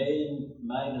of the main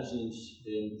magazines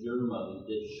in Germany,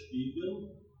 Der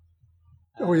Spiegel,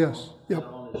 oh yes, yep.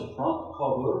 on its front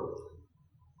cover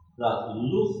that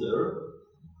Luther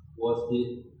was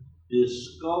the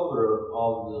discoverer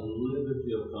of the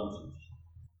liberty of conscience.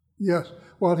 Yes.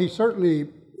 Well, he certainly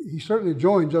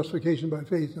joined justification by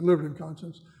faith and liberty of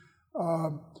conscience,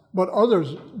 but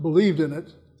others believed in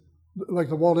it, like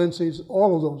the Waldenses,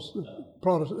 all of those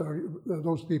Protestant,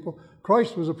 those people.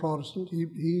 Christ was a Protestant. He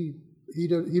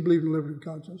believed in liberty of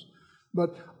conscience.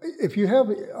 But if you have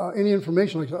any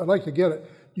information like that, I'd like to get it.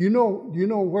 Do you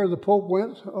know where the Pope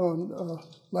went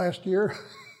last year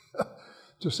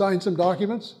to sign some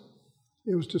documents?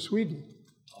 It was to Sweden.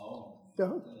 Oh.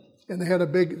 Yeah. And they had a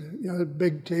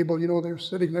big table. They were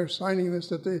sitting there signing this,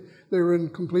 that they were in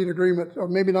complete agreement, or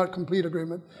maybe not complete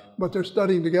agreement, but they're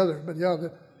studying together. But yeah,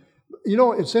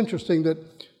 it's interesting that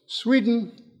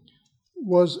Sweden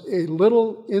was a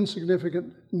little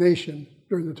insignificant nation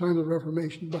during the time of the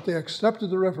Reformation, but they accepted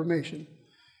the Reformation.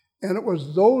 And it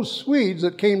was those Swedes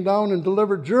that came down and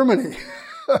delivered Germany,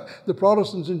 the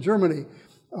Protestants in Germany.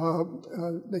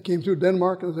 They came through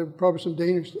Denmark, and there were probably some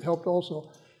Danish that helped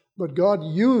also. But God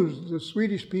used the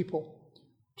Swedish people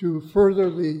to further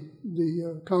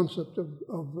the concept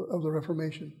of the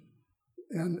Reformation.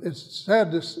 And it's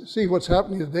sad to see what's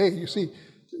happening today. You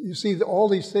see all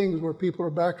these things where people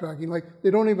are backtracking, like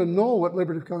they don't even know what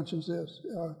liberty of conscience is.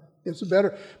 It's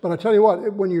better. But I tell you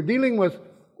what, when you're dealing with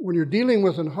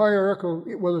a hierarchical,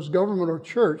 whether it's government or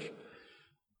church,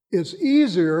 it's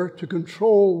easier to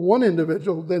control one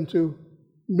individual than to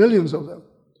millions of them.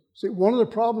 See, one of the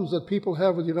problems that people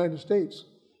have with the United States,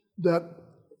 that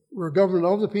we're governed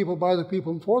of the people, by the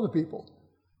people, and for the people.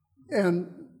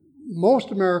 And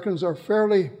most Americans are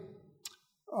fairly,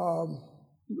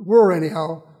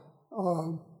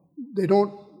 they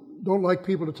don't like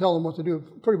people to tell them what to do,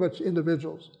 pretty much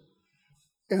individuals.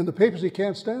 And the papacy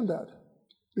can't stand that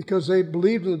because they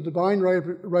believe in the divine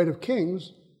right of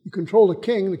kings. You control the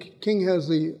king has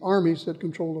the armies that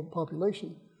control the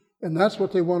population. And that's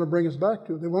what they want to bring us back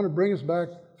to. They want to bring us back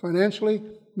financially,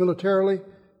 militarily,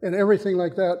 and everything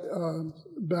like that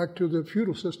back to the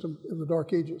feudal system of the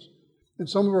Dark Ages. And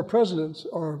some of our presidents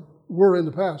were in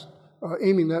the past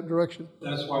aiming that direction.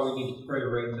 That's why we need to pray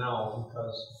right now,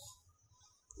 because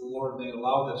the Lord may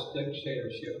allow this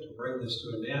dictatorship to bring this to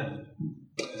an end.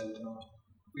 And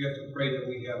we have to pray that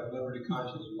we have liberty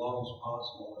conscience as long as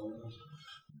possible.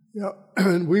 Yeah,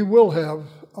 and we will have.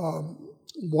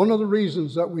 One of the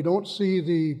reasons that we don't see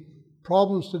the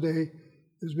problems today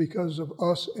is because of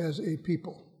us as a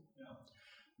people. Yeah.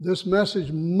 This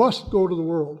message must go to the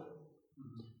world.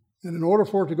 And in order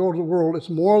for it to go to the world, it's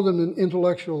more than an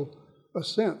intellectual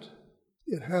assent.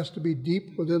 It has to be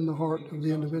deep within the heart of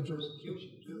the individual.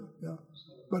 Yeah.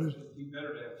 But it'd be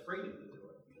better to have freedom to do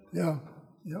it.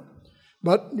 Yeah.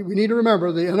 But we need to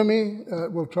remember the enemy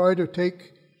will try to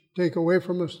take away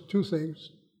from us two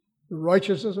things: the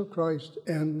righteousness of Christ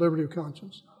and liberty of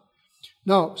conscience.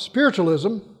 Now,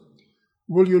 spiritualism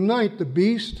will unite the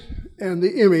beast and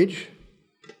the image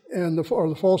and the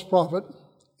false prophet,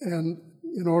 and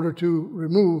in order to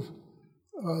remove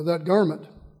that garment.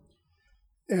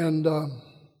 And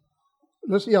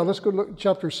let's go look at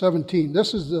chapter 17.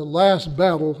 This is the last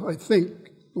battle, I think.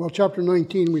 Well, chapter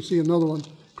 19, we see another one,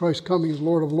 Christ coming as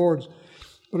Lord of Lords.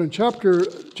 But in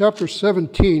chapter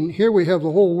 17, here we have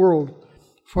the whole world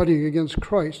fighting against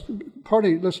Christ.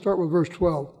 Let's start with verse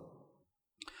 12.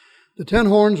 The 10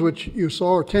 horns which you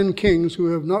saw are 10 kings who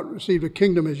have not received a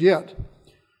kingdom as yet,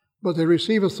 but they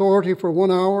receive authority for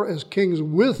 1 hour as kings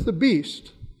with the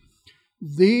beast.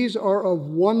 These are of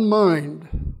one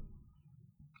mind,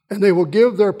 and they will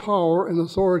give their power and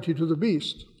authority to the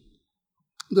beast.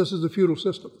 This is the feudal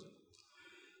system.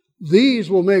 These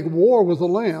will make war with the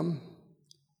Lamb,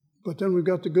 but then we've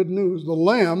got the good news. The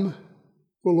Lamb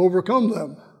will overcome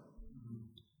them.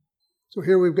 So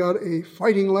here we've got a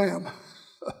fighting Lamb.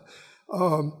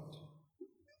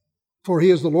 For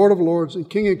he is the Lord of Lords and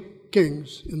King of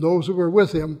Kings, and those who are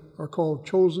with him are called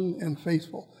chosen and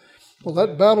faithful. Well,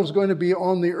 that battle is going to be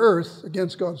on the earth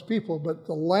against God's people, but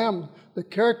the Lamb, the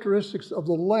characteristics of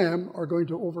the Lamb are going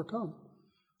to overcome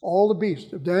all the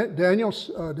beasts. Daniel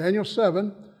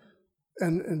 7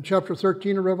 and chapter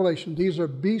 13 of Revelation, these are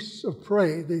beasts of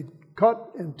prey. They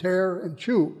cut and tear and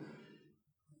chew.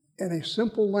 And a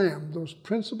simple lamb, those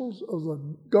principles of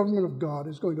the government of God,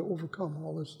 is going to overcome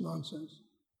all this nonsense.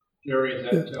 Jerry,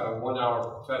 is that 1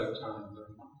 hour prophetic time?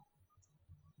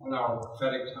 1 hour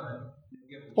prophetic time?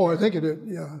 Oh, I think it is,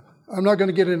 yeah. I'm not going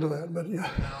to get into that, but yeah.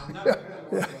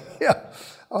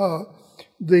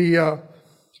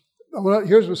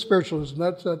 Here's what spiritualism,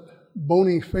 that's that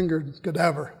bony-fingered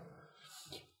cadaver.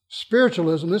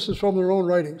 Spiritualism, this is from their own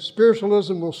writing,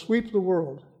 spiritualism will sweep the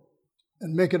world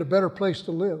and make it a better place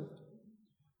to live.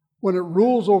 When it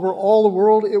rules over all the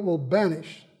world, it will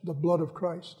banish the blood of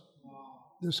Christ.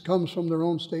 This comes from their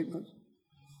own statement.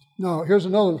 Now, here's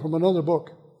another one from another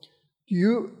book.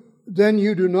 Then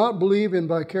you do not believe in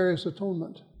vicarious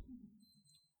atonement?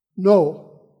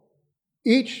 No.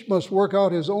 Each must work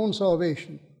out his own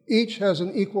salvation. Each has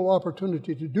an equal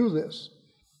opportunity to do this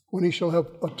when he shall have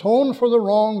atoned for the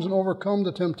wrongs and overcome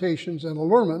the temptations and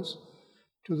allurements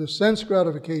to the sense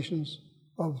gratifications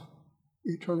of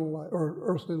eternal life or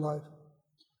earthly life.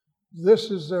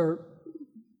 This is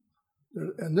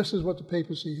and this is what the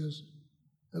papacy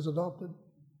has adopted,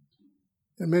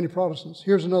 and many Protestants.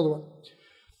 Here's another one.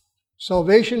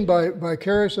 Salvation by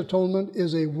vicarious atonement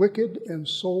is a wicked and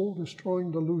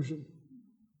soul-destroying delusion.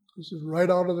 This is right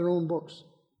out of their own books.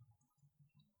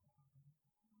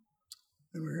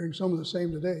 And we're hearing some of the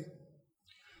same today.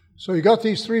 So you got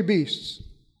these three beasts.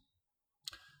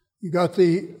 You got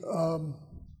the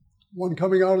one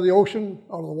coming out of the ocean,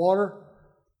 out of the water,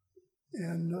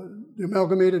 and the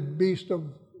amalgamated beast of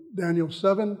Daniel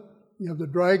 7. You have the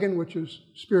dragon, which is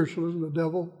spiritualism, the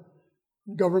devil,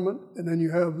 government, and then you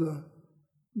have the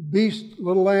beast,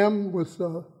 little lamb with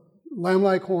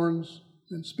lamb-like horns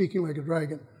and speaking like a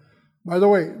dragon. By the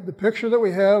way, the picture that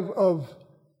we have of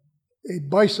a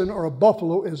bison or a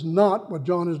buffalo is not what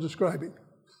John is describing.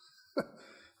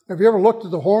 Have you ever looked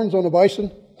at the horns on a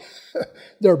bison?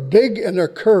 They're big and they're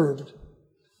curved.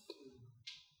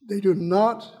 They do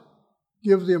not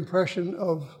give the impression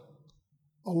of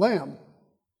a lamb.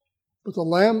 But the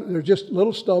lamb, they're just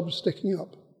little stubs sticking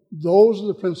up. Those are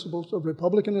the principles of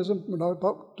republicanism. We're not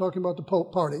talking about the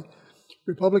party.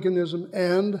 Republicanism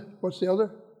and, what's the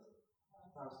other?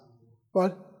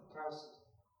 What?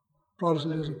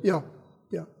 Protestantism. Yeah.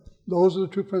 Those are the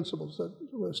two principles that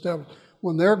were established.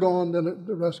 When they're gone, then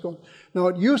the rest goes. Now,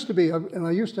 it used to be, and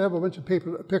I used to have a bunch of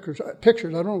pictures. I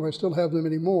don't know if I still have them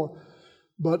anymore,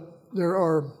 but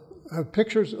I have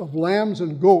pictures of lambs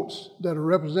and goats that are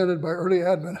represented by early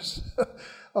Adventists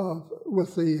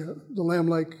with the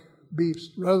lamb-like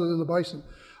beast rather than the bison.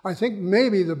 I think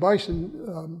maybe the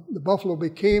bison, the buffalo,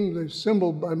 became the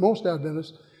symbol by most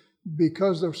Adventists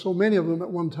because there were so many of them at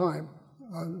one time.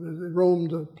 They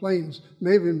roamed the plains,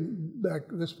 maybe even back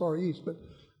this far east, but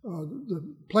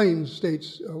the plains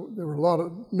states, there were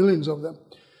millions of them.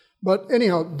 But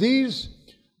anyhow, these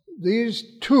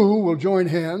two will join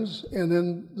hands, and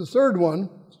then the third one,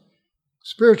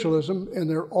 spiritualism, and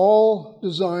they're all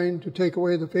designed to take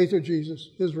away the faith of Jesus,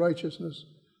 his righteousness,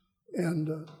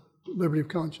 and liberty of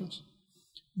conscience.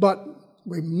 But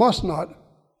we must not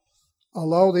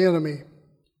allow the enemy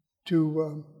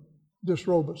to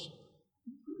disrobe us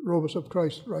of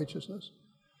Christ's righteousness.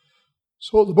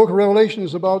 So the book of Revelation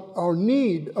is about our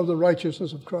need of the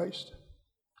righteousness of Christ,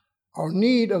 our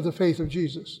need of the faith of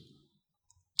Jesus.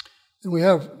 And we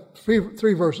have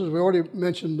three verses. We already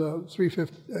mentioned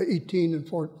 3:18 and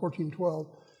 14:12,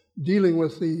 dealing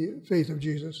with the faith of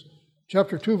Jesus.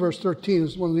 Chapter 2, verse 13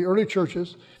 is one of the early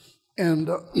churches, and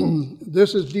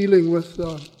this is dealing with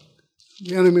the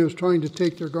enemy was trying to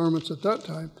take their garments at that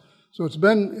time. So it's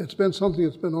been something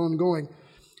that's been ongoing.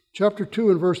 Chapter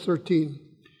 2 and verse 13,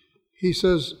 he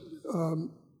says,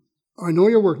 I know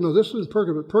your work. Now this is in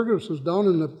Pergamos. Pergamos was down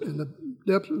in the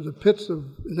depths of the pits of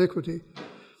iniquity.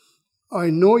 I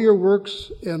know your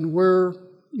works and where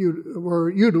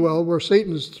you dwell, where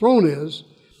Satan's throne is,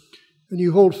 and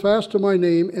you hold fast to my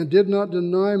name and did not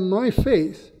deny my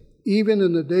faith, even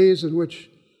in the days in which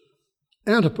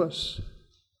Antipas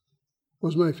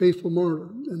was my faithful martyr.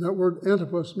 And that word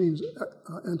Antipas means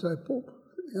anti-pope,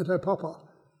 anti-papa.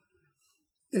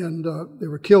 And they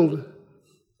were killed,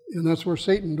 and that's where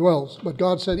Satan dwells. But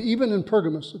God said, even in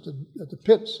Pergamos, at the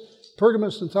pits,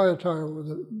 Pergamos and Thyatira were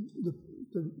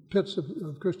the pits of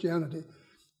Christianity,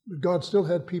 but God still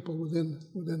had people within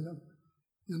them.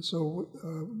 And so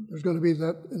there's going to be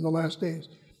that in the last days.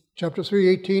 Chapter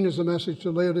 3:18 is the message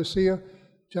to Laodicea.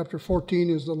 Chapter 14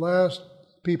 is the last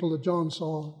people that John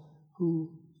saw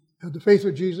who had the faith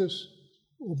of Jesus,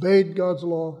 obeyed God's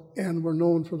law, and were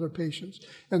known for their patience.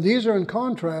 And these are in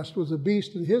contrast with the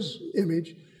beast in his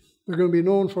image. They're going to be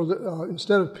known for,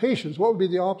 instead of patience, what would be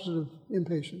the opposite of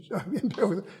impatience?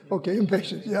 Okay,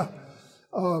 impatience, yeah.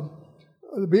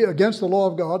 Be against the law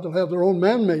of God. They'll have their own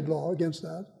man-made law against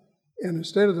that. And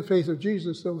instead of the faith of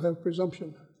Jesus, they'll have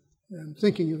presumption and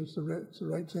thinking it's the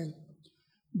right thing.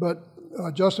 But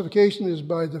justification is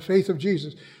by the faith of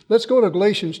Jesus. Let's go to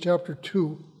Galatians chapter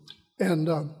 2. And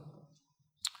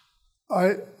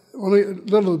only a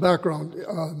little of the background.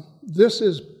 This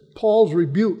is Paul's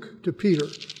rebuke to Peter.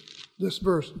 This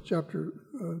verse, chapter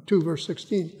 2, verse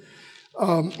 16.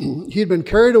 He'd been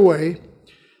carried away.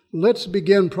 Let's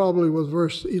begin probably with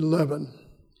verse 11.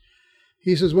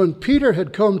 He says, when Peter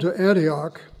had come to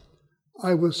Antioch,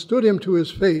 I withstood him to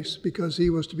his face because he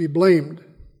was to be blamed.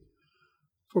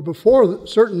 For before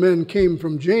certain men came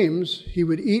from James, he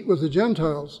would eat with the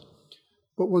Gentiles.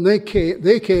 But when they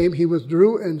came, he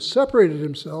withdrew and separated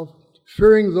himself,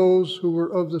 fearing those who were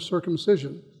of the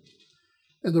circumcision.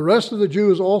 And the rest of the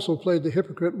Jews also played the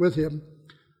hypocrite with him,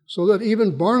 so that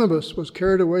even Barnabas was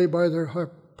carried away by their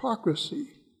hypocrisy.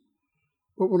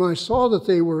 But when I saw that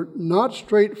they were not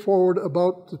straightforward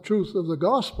about the truth of the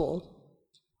gospel,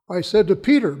 I said to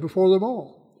Peter before them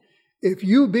all, if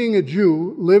you, being a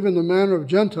Jew, live in the manner of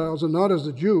Gentiles and not as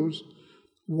the Jews,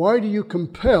 why do you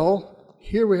compel,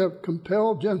 here we have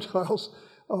compel Gentiles,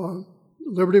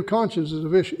 liberty of conscience is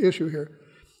an issue here,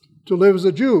 to live as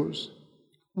the Jews.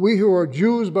 We who are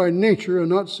Jews by nature and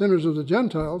not sinners of the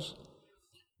Gentiles.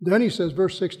 Then he says,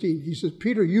 verse 16, he says,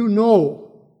 Peter, you know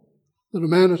that a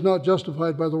man is not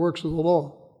justified by the works of the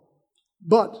law,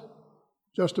 but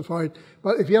justified.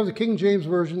 But if you have the King James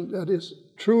Version, that is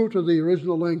true to the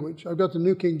original language. I've got the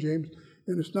New King James,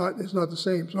 and it's not the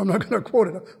same, so I'm not going to quote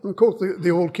it. I'm going to quote the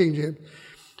old King James.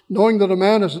 Knowing that a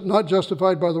man is not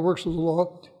justified by the works of the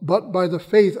law, but by the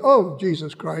faith of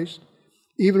Jesus Christ,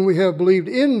 even we have believed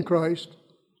in Christ,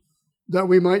 that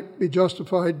we might be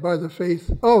justified by the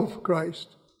faith of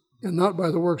Christ, and not by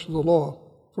the works of the law.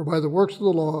 For by the works of the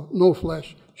law, no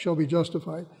flesh shall be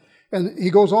justified. And he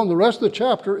goes on, the rest of the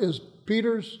chapter is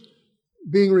Peter's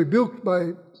being rebuked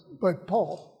by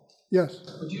Paul. Yes?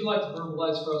 Would you like to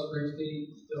verbalize for us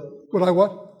briefly? Would I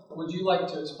what? Would you like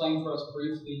to explain for us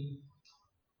briefly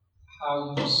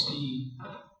how you see,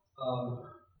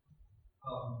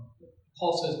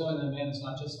 Paul says, knowing that a man is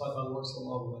not justified by the works of the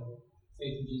law, but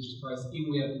faith in Jesus Christ,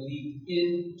 even we have believed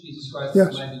in Jesus Christ,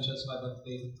 Yes. we might be justified by the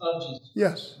faith of Jesus Christ.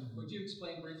 Yes. Would you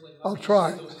explain briefly how I'll you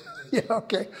try. see those two things? Yeah,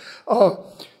 okay.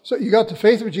 So you got the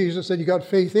faith of Jesus and you got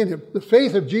faith in him. The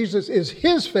faith of Jesus is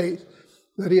his faith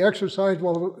that he exercised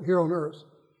while here on earth.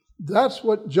 That's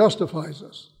what justifies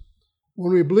us.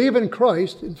 When we believe in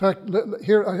Christ, in fact,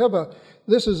 here I have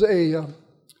this is a...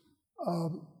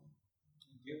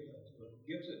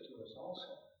 Gives it to us also.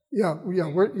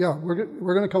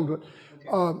 We're going to come to it.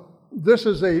 Okay. This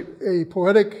is a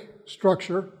poetic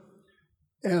structure,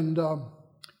 and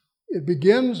it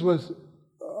begins with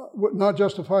not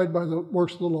justified by the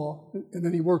works of the law, and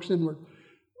then he works inward.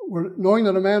 Knowing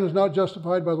that a man is not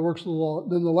justified by the works of the law,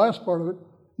 then the last part of it,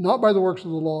 not by the works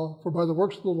of the law, for by the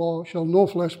works of the law shall no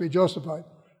flesh be justified.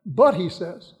 But, he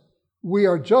says, we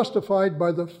are justified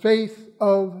by the faith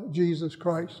of Jesus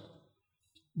Christ.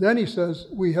 Then he says,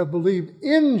 we have believed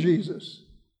in Jesus,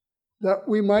 that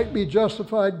we might be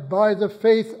justified by the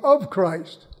faith of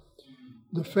Christ.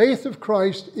 The faith of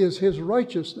Christ is his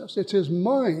righteousness. It's his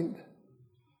mind.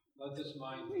 Let this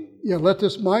mind be. Yeah, let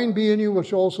this mind be in you,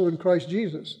 which also in Christ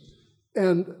Jesus.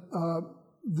 And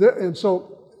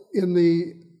so in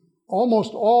the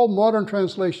almost all modern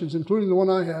translations, including the one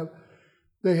I have,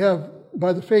 they have,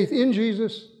 by the faith in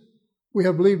Jesus, we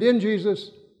have believed in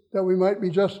Jesus, that we might be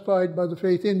justified by the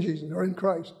faith in Jesus, or in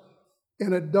Christ.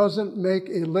 And it doesn't make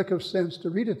a lick of sense to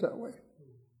read it that way.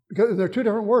 Because they're two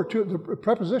different words. The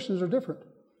prepositions are different.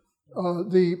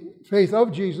 The faith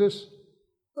of Jesus,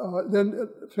 then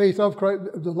faith of Christ,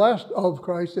 the last of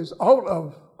Christ is out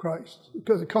of Christ,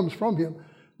 because it comes from him.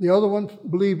 The other one,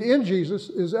 believed in Jesus,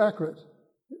 is accurate.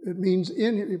 It means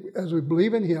as we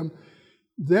believe in him,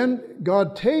 then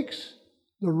God takes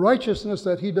the righteousness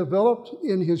that he developed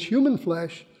in his human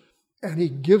flesh and he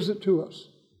gives it to us.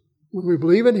 When we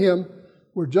believe in him,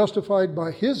 we're justified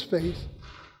by his faith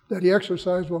that he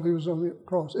exercised while he was on the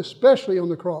cross, especially on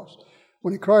the cross.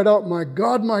 When he cried out, my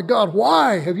God,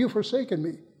 why have you forsaken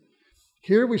me?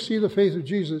 Here we see the faith of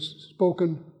Jesus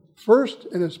spoken first,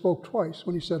 and it spoke twice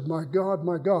when he said, my God,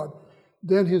 my God.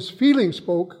 Then his feelings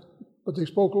spoke, but they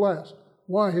spoke last.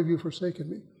 Why have you forsaken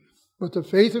me? But the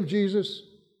faith of Jesus,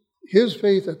 his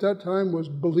faith at that time was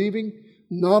believing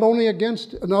not only in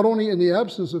the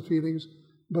absence of feelings,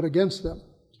 but against them.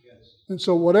 Yes. And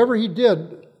so whatever he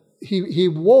did, he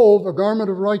wove a garment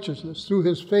of righteousness through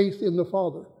his faith in the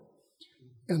Father.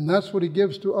 And that's what he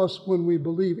gives to us when we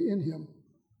believe in him.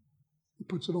 He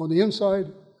puts it on the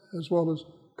inside as well as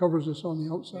covers us on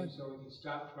the outside. And so we can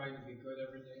stop trying to be good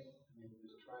every day. I mean,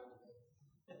 just try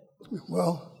to be.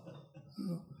 Well,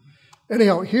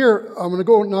 anyhow, here I'm going to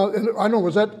go now. And I don't know,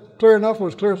 was that clear enough or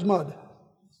was clear as mud?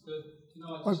 Good.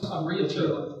 I'm reading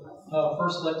through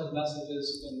first elected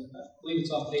messages, and I believe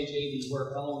it's on page 80,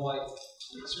 where Ellen White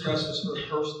expresses her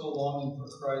personal longing for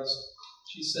Christ.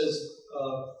 She says,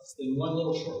 in one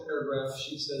little short paragraph,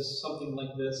 she says something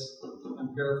like this.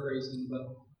 I'm paraphrasing,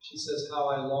 but she says, how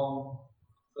I long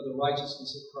for the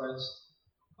righteousness of Christ,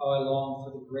 how I long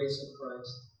for the grace of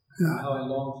Christ, and how I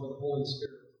long for the Holy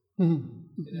Spirit.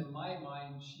 Mm-hmm. And in my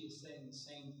mind, she is saying the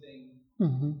same thing,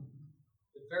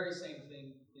 the very same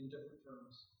thing in different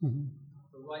terms. Mm-hmm.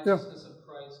 The righteousness of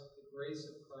Christ, the grace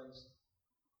of Christ,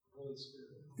 the Holy Spirit.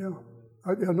 Yeah, I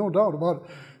have no doubt about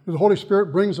it. The Holy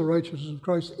Spirit brings the righteousness of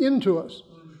Christ into us.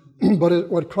 But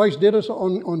what Christ did us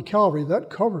on Calvary, that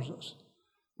covers us.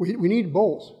 We need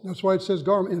both. That's why it says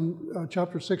in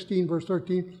chapter 16, verse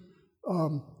 13,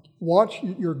 watch,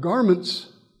 your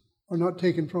garments are not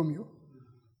taken from you.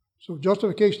 So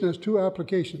justification has two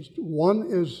applications. One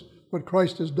is what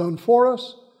Christ has done for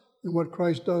us and what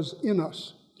Christ does in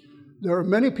us. There are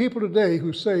many people today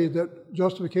who say that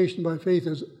justification by faith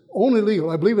is only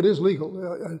legal. I believe it is legal.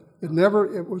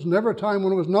 It was never a time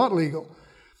when it was not legal.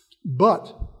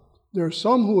 But there are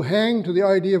some who hang to the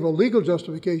idea of a legal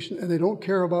justification and they don't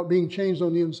care about being changed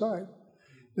on the inside.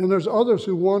 And there's others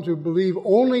who want to believe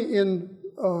only in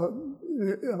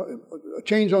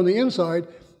change on the inside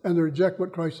and they reject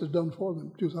what Christ has done for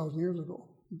them 2,000 years ago.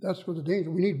 That's where the danger.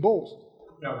 We need both.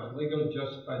 Now, it was legally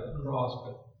justified the cross,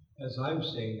 but as I'm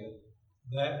saying it,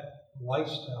 that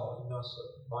lifestyle in us,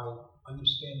 by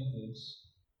understanding is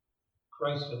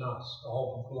Christ in us, the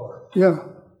hope of glory. Yeah.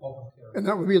 Hope of glory. And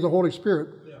that would be the Holy Spirit.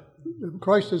 Yeah.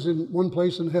 Christ is in one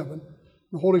place in heaven.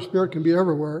 The Holy Spirit can be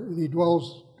everywhere, and he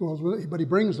dwells with it, but he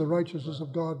brings the righteousness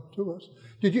of God to us.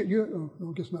 Did you no,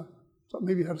 I guess not.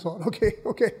 Maybe you had a thought. Okay.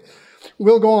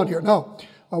 We'll go on here. Now,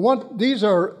 I'm not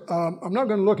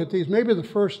going to look at these. Maybe the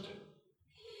first,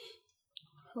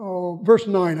 verse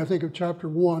 9, I think, of chapter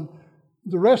 1.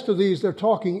 The rest of these, they're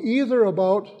talking either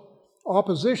about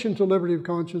opposition to liberty of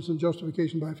conscience and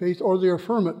justification by faith, or they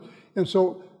affirm it. And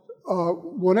so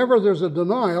whenever there's a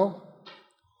denial,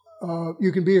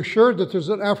 you can be assured that there's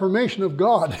an affirmation of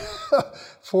God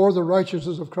for the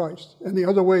righteousness of Christ. And the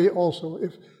other way also,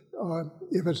 if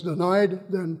it's denied,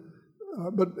 then,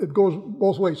 but it goes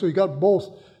both ways. So you got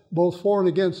both for and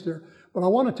against there. But I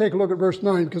want to take a look at verse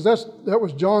 9, because that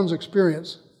was John's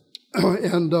experience.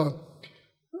 And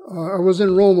I was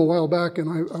in Rome a while back,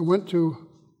 and I went to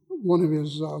one of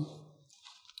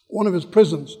his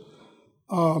prisons.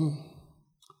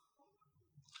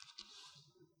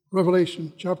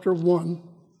 Revelation chapter 1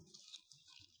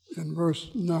 and verse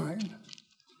 9.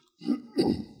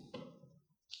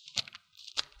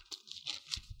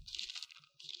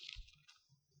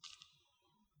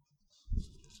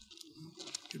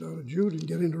 Get out of Jude and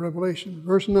get into Revelation.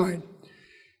 Verse 9.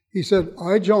 He said,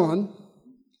 I, John,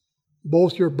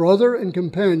 both your brother and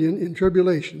companion in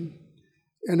tribulation,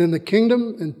 and in the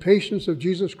kingdom and patience of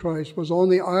Jesus Christ, was on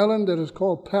the island that is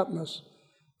called Patmos,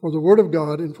 for the word of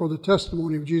God and for the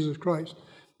testimony of Jesus Christ.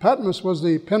 Patmos was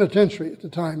the penitentiary at the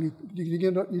time.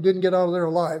 You didn't get out of there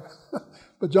alive,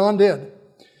 but John did.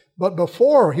 But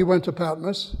before he went to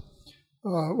Patmos,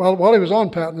 while he was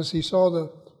on Patmos, he saw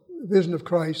the vision of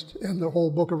Christ and the whole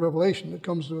book of Revelation that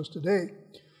comes to us today.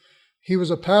 He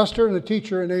was a pastor and a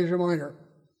teacher in Asia Minor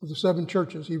of the 7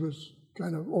 churches. He was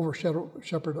kind of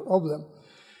shepherd of them.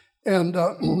 And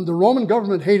the Roman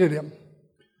government hated him.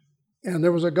 And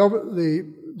there was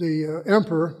the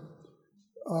emperor,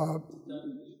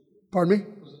 pardon me?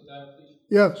 Was it Diocletian?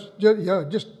 Yes,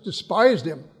 just despised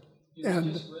him. You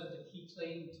just read that he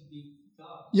claimed to be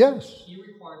God. Yes. He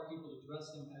required people to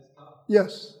dress him as God.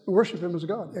 Yes, worship him as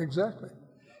God, exactly.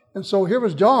 And so here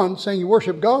was John saying you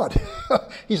worship God.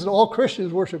 He said all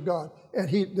Christians worship God. And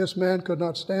this man could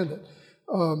not stand it.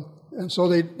 And so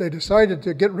they decided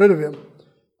to get rid of him.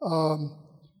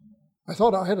 I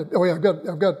thought I had I've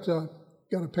got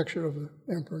a picture of the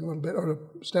emperor in a little bit, or a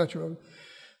statue of him.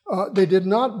 They did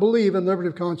not believe in liberty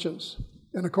of conscience.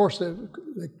 And of course,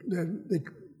 they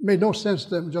made no sense to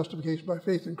them, justification by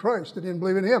faith in Christ. They didn't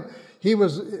believe in him. He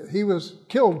was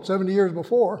killed 70 years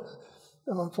before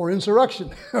for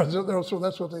insurrection. So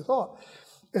that's what they thought.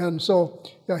 And so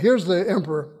here's the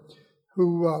emperor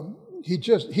who he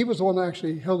was the one that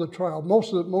actually held the trial.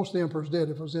 Most of the emperors did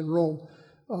if it was in Rome.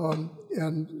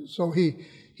 And so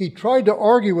he tried to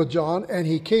argue with John, and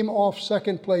he came off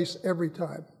second place every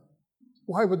time.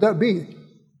 Why would that be?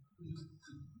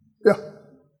 Yeah.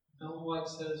 Ellen White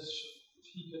says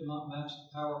he could not match the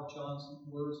power of John's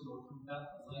words nor combat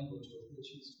the language with which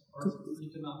he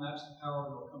could not match the power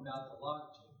nor combat the logic.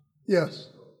 Yes.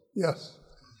 Yes.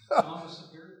 John was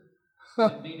superior.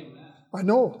 It made him mad. I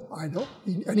know.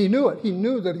 And he knew it. He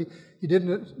knew that he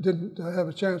didn't have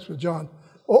a chance with John.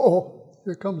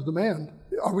 Here comes the man.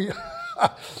 Are we?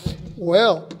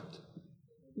 Well,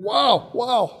 wow.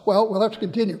 Well, we'll have to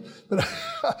continue. But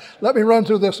let me run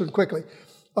through this one quickly.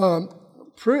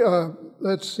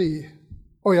 Let's see.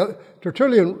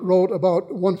 Tertullian wrote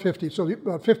about 150, so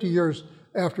about 50 years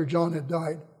after John had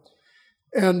died.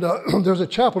 And there's a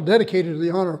chapel dedicated to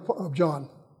the honor of John.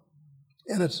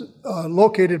 And it's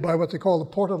located by what they call the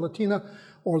Porta Latina,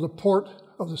 or the port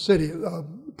of the city,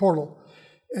 portal,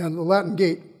 and the Latin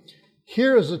gate.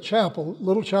 Here is a chapel,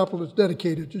 little chapel that's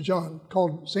dedicated to John,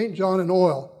 called St. John in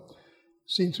Oil,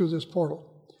 seen through this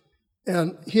portal.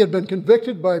 And he had been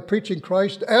convicted by preaching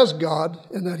Christ as God,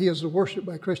 and that he is worshipped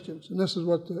by Christians. And this is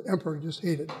what the emperor just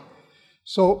hated.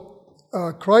 So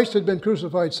Christ had been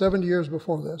crucified 70 years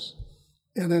before this.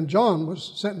 And then John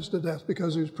was sentenced to death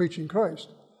because he was preaching Christ.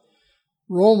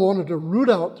 Rome wanted to root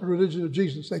out the religion of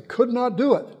Jesus. They could not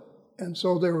do it. And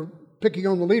so they were picking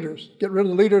on the leaders. Get rid of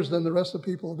the leaders, then the rest of the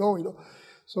people will go,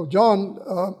 So John,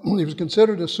 he was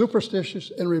considered a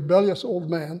superstitious and rebellious old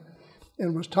man,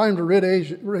 and it was time to rid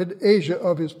Asia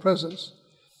of his presence.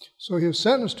 So he was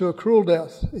sentenced to a cruel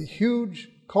death. A huge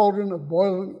cauldron of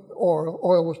boiling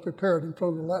oil was prepared in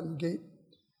front of the Latin gate.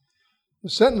 The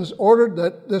sentence ordered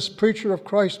that this preacher of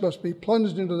Christ must be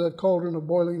plunged into that cauldron of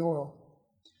boiling oil.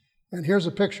 And here's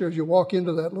a picture as you walk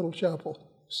into that little chapel.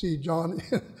 See John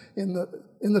in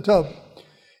the tub.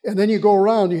 And then you go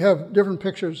around, you have different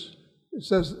pictures. It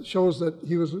shows that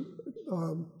he was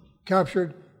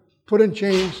captured, put in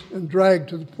chains, and dragged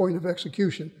to the point of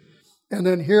execution. And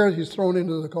then here he's thrown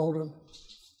into the cauldron.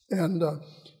 And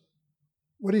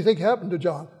what do you think happened to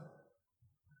John?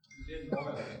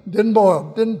 Didn't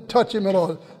boil. Didn't touch him at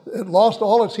all. It lost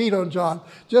all its heat on John,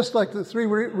 just like the three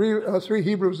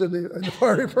Hebrews in the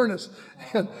fiery furnace.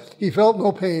 And he felt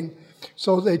no pain.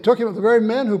 So they took him, the very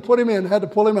men who put him in had to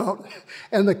pull him out.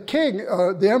 And the king,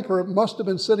 the emperor, must have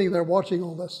been sitting there watching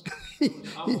all this.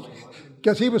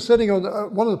 Because he was sitting on,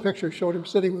 one of the pictures showed him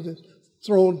sitting with his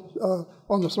throne,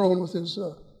 on the throne with his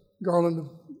garland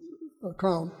of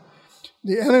crown.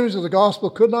 The enemies of the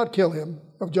gospel could not kill him,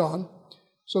 of John,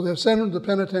 so they sent him to the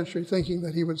penitentiary thinking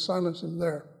that he would silence him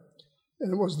there.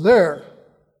 And it was there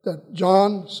that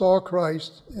John saw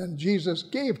Christ, and Jesus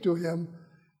gave to him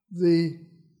the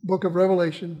book of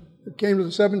Revelation. It came to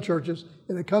the 7 churches,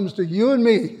 and it comes to you and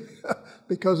me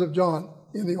because of John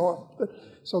in the oil.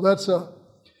 So that's,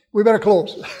 we better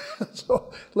close.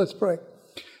 So let's pray.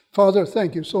 Father,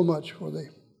 thank you so much for the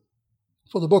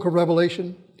book of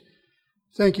Revelation.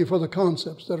 Thank you for the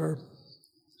concepts that are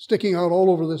sticking out all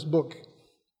over this book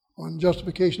on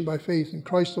justification by faith in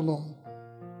Christ alone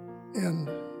and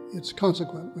its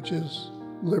consequent, which is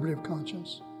liberty of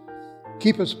conscience.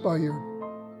 Keep us by your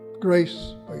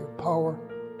grace, by your power.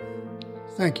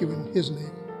 Thank you in his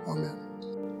name. Amen.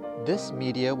 This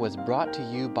media was brought to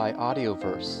you by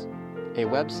Audioverse, a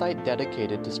website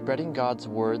dedicated to spreading God's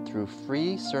Word through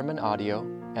free sermon audio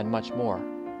and much more.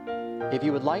 If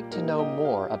you would like to know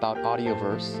more about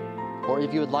Audioverse, or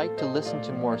if you would like to listen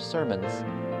to more sermons,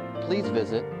 please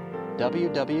visit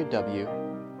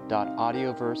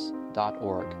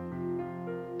www.audioverse.org.